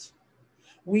abstinent.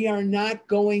 We are not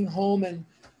going home and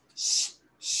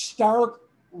stark,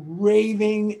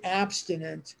 raving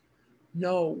abstinent.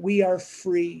 No, we are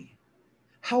free.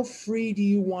 How free do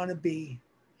you want to be?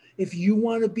 If you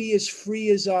want to be as free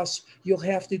as us, you'll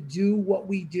have to do what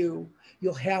we do.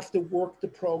 You'll have to work the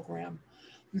program.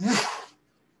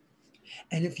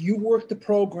 And if you work the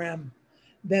program,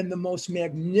 then the most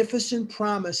magnificent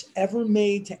promise ever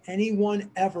made to anyone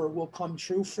ever will come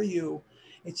true for you.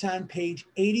 It's on page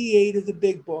 88 of the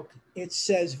big book. It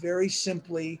says very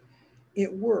simply,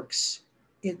 it works.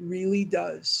 It really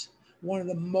does. One of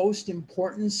the most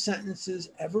important sentences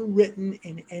ever written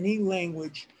in any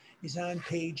language is on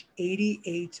page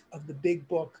 88 of the big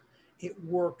book. It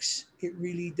works. It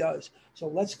really does. So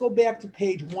let's go back to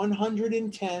page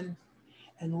 110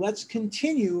 and let's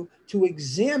continue to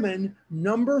examine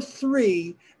number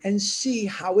 3 and see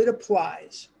how it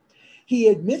applies. He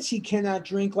admits he cannot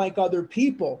drink like other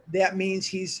people. That means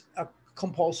he's a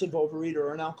compulsive overeater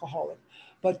or an alcoholic,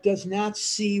 but does not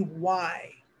see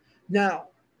why. Now,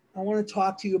 I want to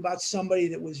talk to you about somebody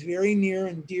that was very near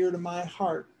and dear to my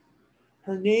heart.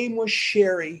 Her name was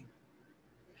Sherry,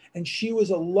 and she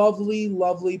was a lovely,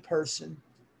 lovely person.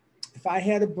 If I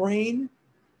had a brain,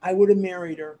 I would have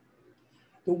married her.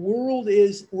 The world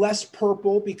is less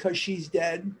purple because she's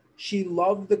dead. She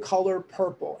loved the color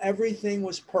purple. Everything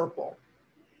was purple.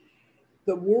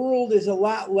 The world is a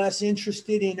lot less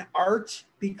interested in art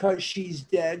because she's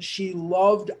dead. She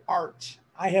loved art.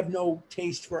 I have no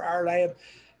taste for art.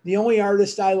 The only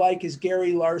artist I like is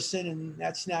Gary Larson, and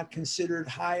that's not considered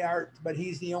high art, but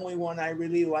he's the only one I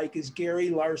really like is Gary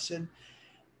Larson.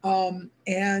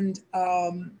 The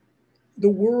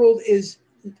world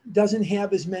doesn't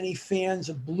have as many fans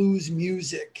of blues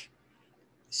music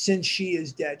since she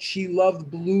is dead. She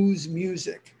loved blues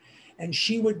music. And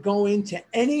she would go into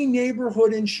any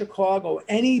neighborhood in Chicago,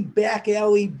 any back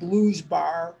alley blues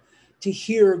bar, to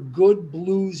hear good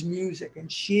blues music.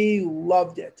 And she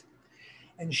loved it.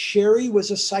 And Sherry was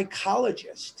a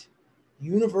psychologist,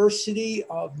 University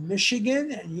of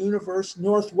Michigan and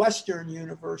Northwestern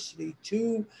University,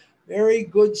 two very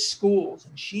good schools.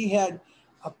 And she had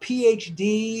a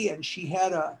PhD, and she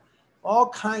had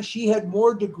she had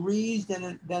more degrees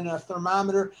than a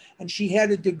thermometer. And she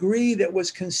had a degree that was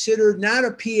considered not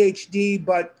a PhD,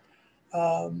 but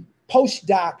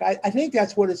postdoc. I think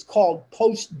that's what it's called,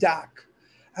 postdoc.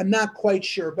 I'm not quite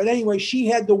sure. But anyway, she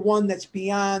had the one that's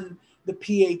beyond the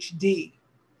PhD.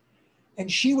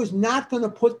 And she was not going to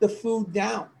put the food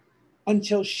down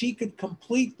until she could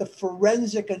complete the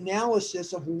forensic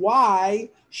analysis of why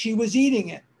she was eating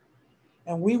it.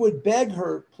 And we would beg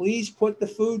her, please put the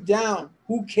food down.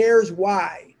 Who cares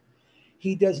why?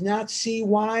 He does not see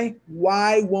why.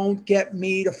 Why won't get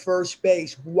me to first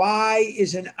base? Why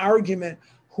is an argument.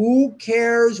 Who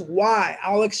cares why?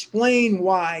 I'll explain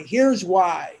why. Here's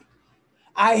why.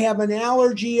 I have an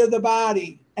allergy of the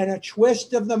body and a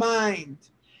twist of the mind.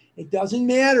 It doesn't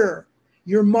matter.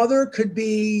 Your mother could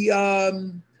be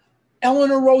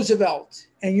Eleanor Roosevelt,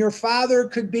 and your father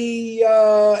could be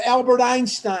Albert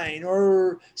Einstein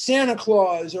or Santa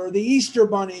Claus or the Easter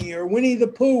Bunny or Winnie the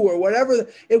Pooh or whatever.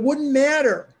 It wouldn't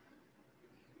matter.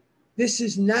 This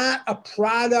is not a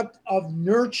product of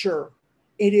nurture.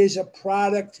 It is a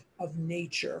product of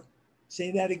nature.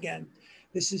 Say that again.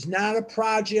 This is not a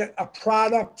product.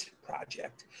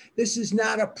 This is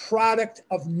not a product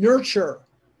of nurture.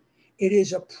 It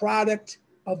is a product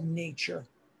of nature.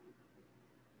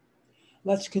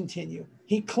 Let's continue.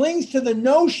 He clings to the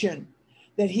notion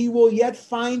that he will yet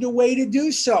find a way to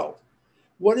do so.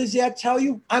 What does that tell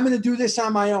you? I'm going to do this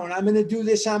on my own. I'm going to do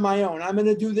this on my own. I'm going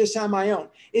to do this on my own.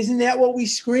 Isn't that what we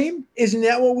scream? Isn't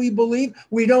that what we believe?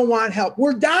 We don't want help.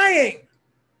 We're dying.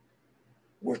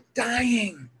 We're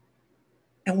dying.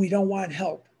 And we don't want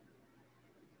help.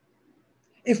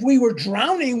 If we were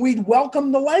drowning, we'd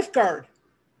welcome the lifeguard.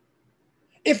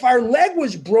 If our leg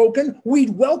was broken,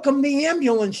 we'd welcome the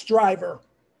ambulance driver.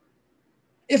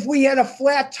 If we had a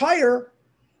flat tire,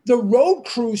 the road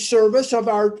crew service of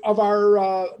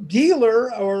our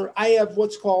dealer, or I have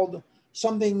what's called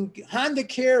something Honda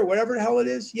Care, whatever the hell it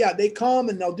is. Yeah, they come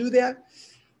and they'll do that.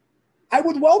 I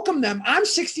would welcome them. I'm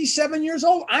 67 years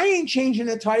old. I ain't changing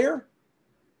a tire.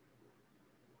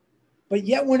 But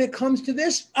yet when it comes to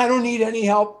this, I don't need any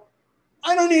help.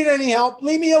 I don't need any help.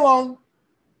 Leave me alone.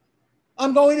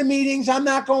 I'm going to meetings. I'm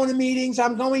not going to meetings.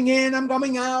 I'm going in. I'm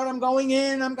coming out. I'm going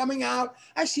in. I'm coming out.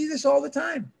 I see this all the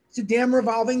time. It's a damn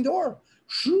revolving door.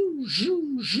 Shoo,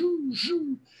 shoo, shoo,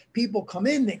 shoo. People come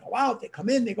in, they go out. They come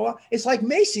in, they go out. It's like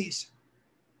Macy's.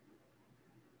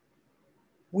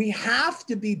 We have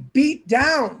to be beat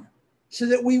down so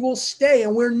that we will stay.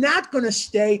 And we're not going to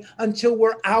stay until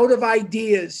we're out of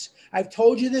ideas. I've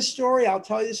told you this story. I'll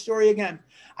tell you this story again.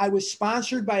 I was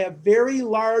sponsored by a very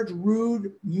large,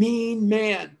 rude, mean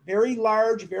man. Very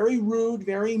large, very rude,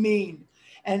 very mean.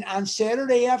 And on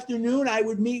Saturday afternoon, I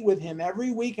would meet with him every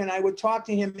week, and I would talk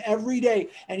to him every day.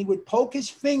 And he would poke his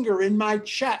finger in my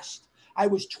chest. I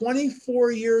was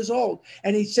 24 years old.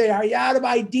 And he'd say, "Are you out of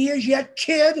ideas yet,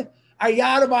 kid? Are you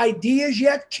out of ideas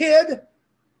yet, kid?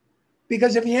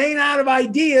 Because if you ain't out of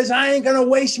ideas, I ain't going to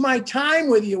waste my time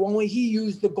with you." Only he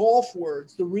used the golf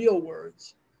words, the real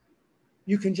words.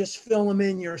 You can just fill them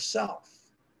in yourself.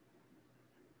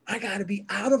 I got to be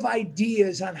out of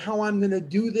ideas on how I'm going to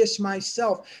do this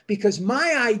myself, because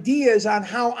my ideas on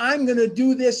how I'm going to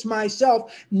do this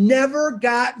myself never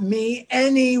got me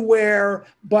anywhere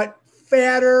but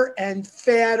fatter and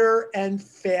fatter and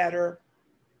fatter.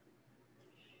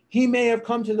 He may have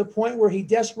come to the point where he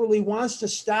desperately wants to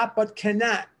stop but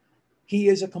cannot. He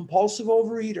is a compulsive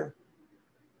overeater.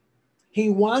 He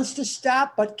wants to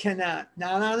stop but cannot,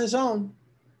 not on his own.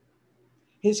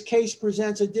 His case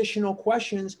presents additional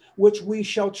questions, which we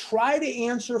shall try to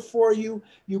answer for you.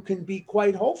 You can be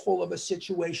quite hopeful of a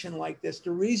situation like this.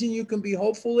 The reason you can be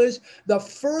hopeful is the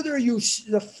further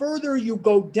you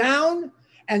go down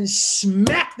and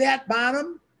smack that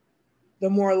bottom, the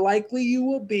more likely you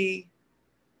will be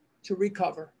to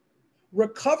recover.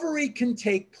 Recovery can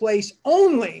take place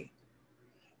only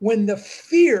when the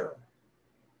fear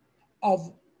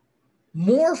of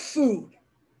more food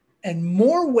and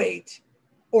more weight,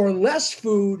 or less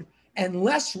food and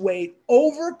less weight,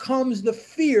 overcomes the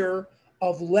fear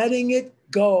of letting it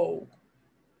go.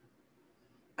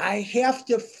 I have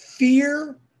to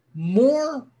fear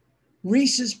more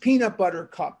Reese's peanut butter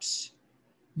cups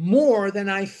more than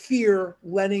I fear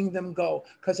letting them go,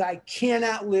 because I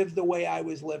cannot live the way I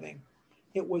was living.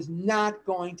 It was not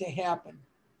going to happen.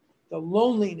 The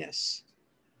loneliness,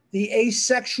 the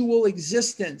asexual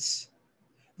existence,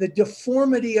 the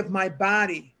deformity of my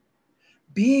body,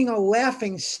 being a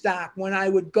laughing stock when I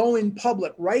would go in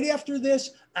public. Right after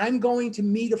this, I'm going to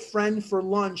meet a friend for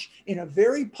lunch in a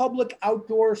very public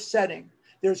outdoor setting.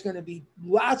 There's going to be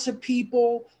lots of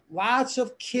people, lots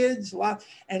of kids,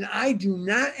 and I do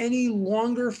not any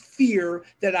longer fear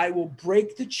that I will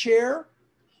break the chair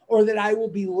or that I will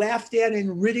be laughed at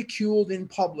and ridiculed in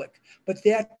public. But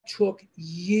that took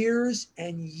years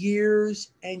and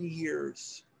years and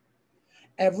years.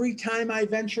 Every time I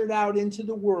ventured out into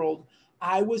the world,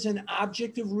 I was an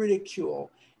object of ridicule.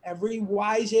 Every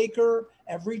wiseacre,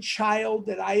 every child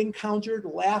that I encountered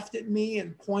laughed at me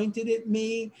and pointed at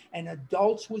me, and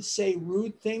adults would say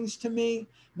rude things to me.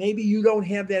 Maybe you don't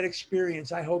have that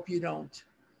experience. I hope you don't.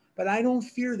 But I don't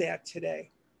fear that today.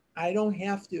 I don't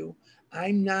have to.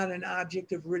 I'm not an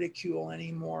object of ridicule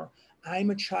anymore.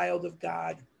 I'm a child of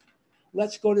God.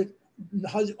 Let's go to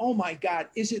husband. Oh my God,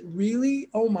 is it really?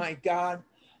 Oh my God.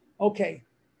 Okay,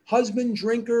 husband,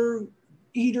 drinker,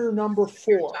 eater number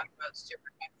 4.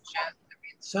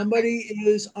 Somebody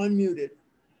is unmuted.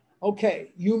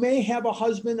 Okay, you may have a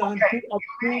husband on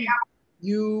whom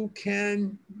you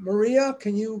can, Maria,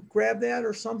 can you grab that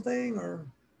or something? Or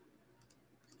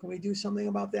can we do something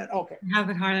about that? Okay. Have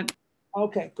it, Harlan.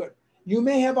 Okay, good. You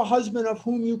may have a husband of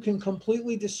whom you can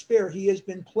completely despair. He has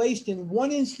been placed in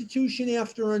one institution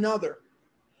after another.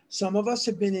 Some of us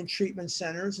have been in treatment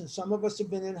centers, and some of us have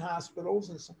been in hospitals.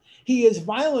 And he is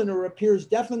violent or appears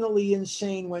definitely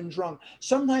insane when drunk.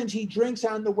 Sometimes he drinks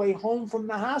on the way home from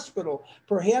the hospital.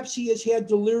 Perhaps he has had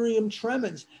delirium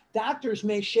tremens. Doctors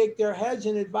may shake their heads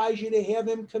and advise you to have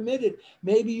him committed.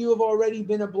 Maybe you have already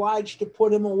been obliged to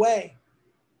put him away.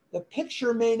 The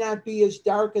picture may not be as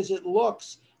dark as it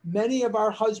looks. Many of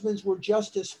our husbands were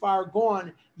just as far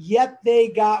gone, yet they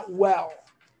got well.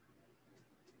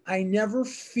 I never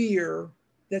fear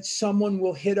that someone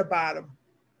will hit a bottom.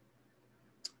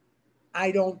 I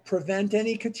don't prevent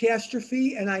any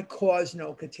catastrophe, and I cause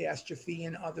no catastrophe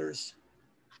in others.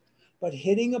 But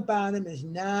hitting a bottom is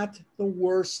not the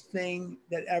worst thing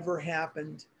that ever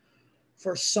happened.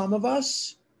 For some of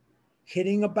us,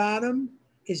 hitting a bottom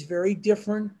is very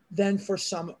different than for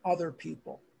some other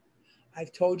people.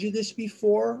 I've told you this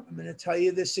before. I'm going to tell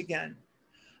you this again.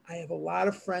 I have a lot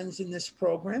of friends in this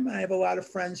program. I have a lot of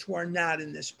friends who are not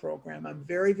in this program. I'm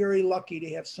very, very lucky to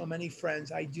have so many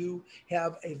friends. I do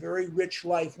have a very rich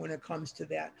life when it comes to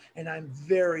that. And I'm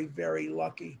very, very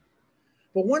lucky.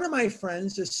 But one of my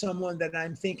friends is someone that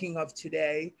I'm thinking of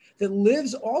today that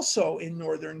lives also in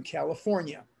Northern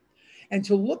California. And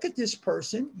to look at this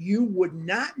person, you would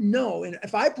not know. And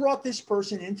if I brought this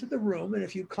person into the room, and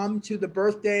if you come to the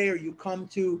birthday or you come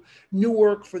to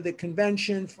Newark for the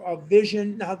convention of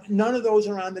Vision, now none of those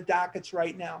are on the dockets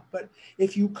right now. But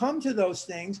if you come to those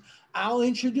things, I'll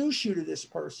introduce you to this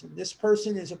person. This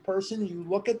person is a person, you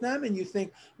look at them and you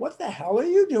think, what the hell are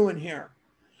you doing here?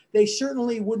 They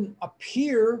certainly wouldn't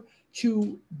appear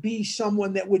to be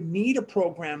someone that would need a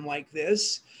program like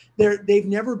this. They've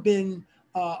never been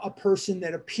a person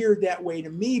that appeared that way to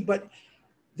me, but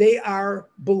they are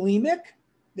bulimic,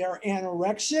 they're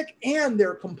anorexic, and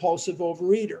they're compulsive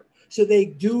overeater. So they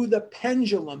do the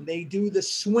pendulum, they do the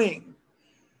swing.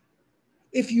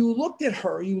 If you looked at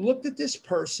her, you looked at this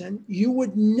person, you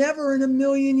would never in a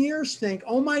million years think,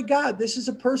 oh my God, this is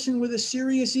a person with a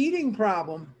serious eating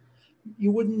problem.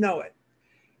 You wouldn't know it.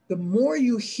 The more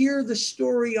you hear the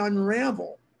story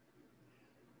unravel,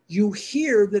 you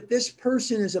hear that this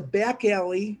person is a back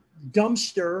alley,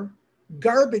 dumpster,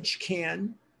 garbage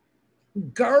can,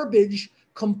 garbage,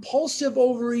 compulsive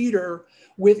overeater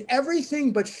with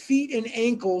everything but feet and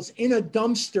ankles in a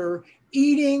dumpster,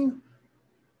 eating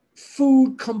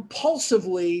food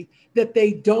compulsively that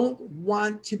they don't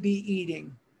want to be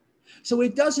eating. So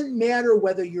it doesn't matter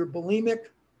whether you're bulimic.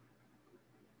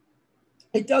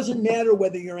 It doesn't matter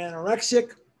whether you're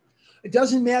anorexic. It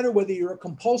doesn't matter whether you're a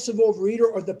compulsive overeater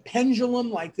or the pendulum,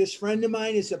 like this friend of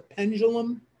mine is a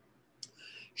pendulum.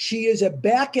 She is a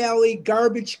back alley,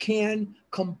 garbage can,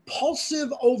 compulsive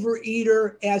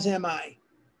overeater, as am I.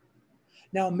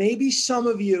 Now, maybe some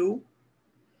of you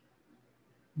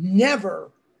never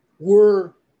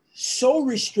were so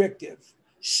restrictive,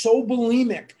 so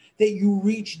bulimic that you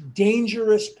reach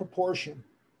dangerous proportion.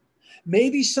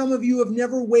 Maybe some of you have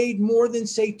never weighed more than,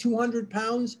 say, 200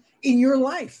 pounds in your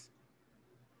life.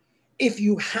 If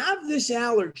you have this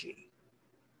allergy,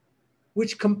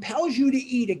 which compels you to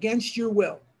eat against your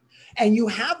will, and you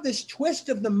have this twist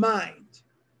of the mind,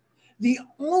 the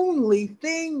only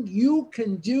thing you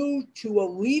can do to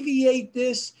alleviate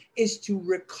this is to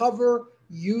recover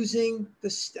using the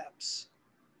steps.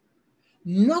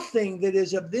 Nothing that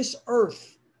is of this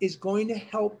earth is going to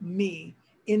help me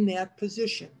in that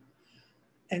position.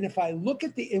 And if I look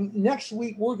at next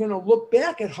week, we're going to look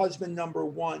back at husband number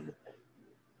one.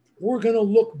 We're going to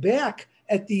look back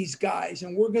at these guys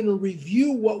and we're going to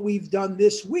review what we've done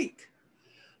this week.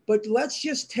 But let's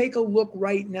just take a look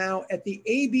right now at the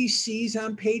ABCs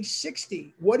on page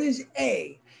 60. What is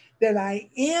A? That I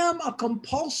am a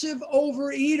compulsive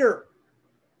overeater.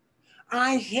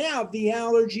 I have the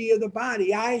allergy of the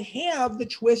body. I have the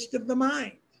twist of the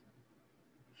mind.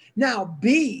 Now,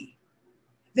 B,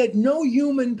 that no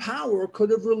human power could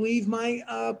have relieved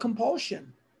my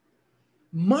compulsion.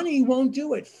 Money won't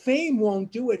do it. Fame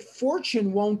won't do it.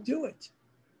 Fortune won't do it.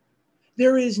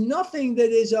 There is nothing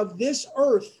that is of this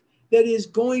earth that is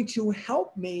going to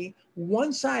help me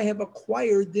once I have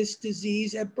acquired this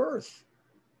disease at birth.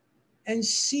 And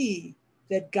see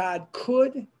that God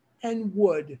could and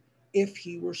would if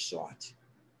he were sought.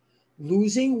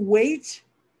 Losing weight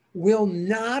will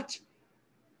not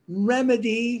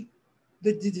remedy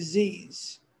the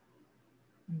disease.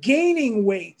 Gaining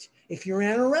weight, if you're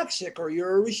anorexic or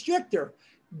you're a restrictor,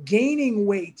 gaining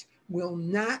weight will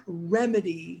not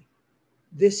remedy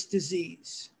this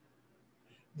disease.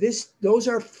 Those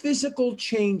are physical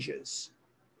changes.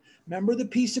 Remember the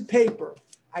piece of paper.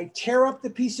 I tear up the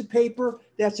piece of paper,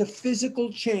 that's a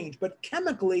physical change, but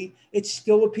chemically, it's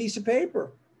still a piece of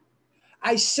paper.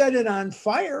 I set it on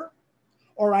fire,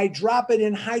 or I drop it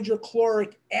in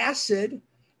hydrochloric acid,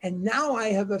 and now I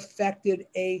have affected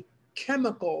a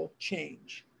chemical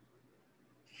change.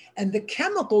 And the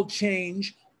chemical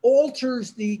change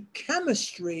alters the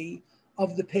chemistry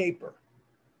of the paper.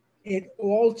 It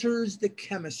alters the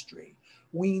chemistry.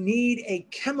 We need a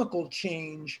chemical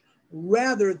change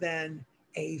rather than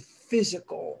a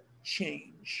physical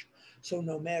change. So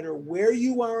no matter where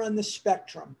you are on the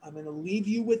spectrum, I'm going to leave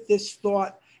you with this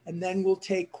thought, and then we'll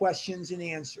take questions and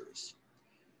answers.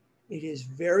 It is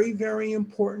very, very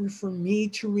important for me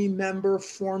to remember,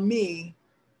 for me,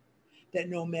 that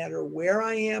no matter where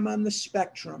I am on the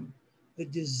spectrum, the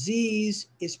disease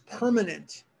is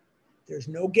permanent. There's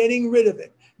no getting rid of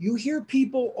it. You hear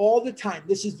people all the time.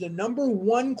 This is the number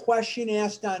one question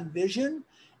asked on Vision,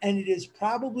 and it is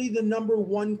probably the number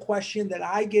one question that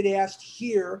I get asked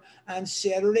here on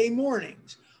Saturday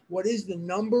mornings. What is the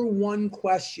number one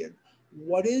question?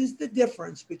 What is the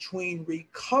difference between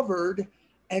recovered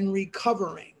and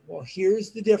recovering? Well, here's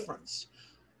the difference.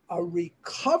 A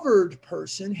recovered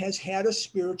person has had a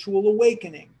spiritual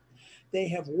awakening. They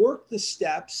have worked the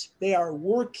steps. They are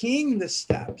working the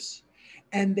steps.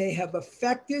 And they have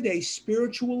effected a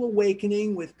spiritual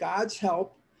awakening with God's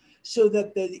help, so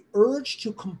that the urge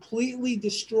to completely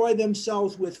destroy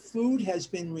themselves with food has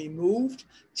been removed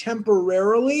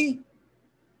temporarily,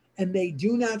 and they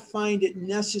do not find it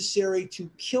necessary to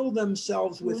kill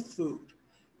themselves with food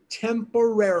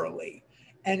temporarily.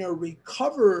 And a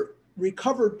recovered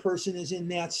person is in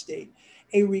that state.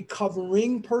 A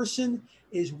recovering person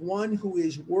is one who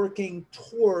is working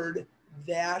toward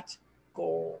that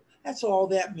goal. That's all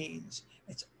that means.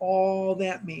 It's all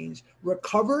that means.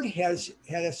 Recovered has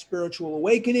had a spiritual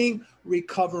awakening.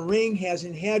 Recovering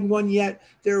hasn't had one yet.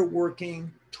 They're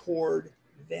working toward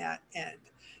that end.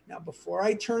 Now, before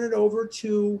I turn it over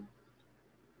to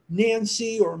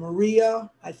Nancy or Maria,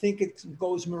 I think it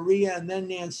goes Maria and then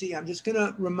Nancy, I'm just going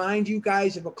to remind you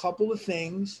guys of a couple of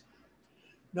things.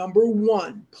 Number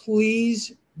one,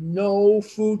 please, no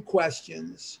food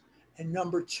questions. And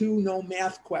number two, no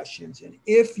math questions. And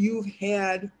if you've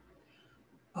had,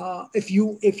 if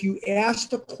you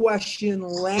asked a question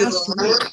last week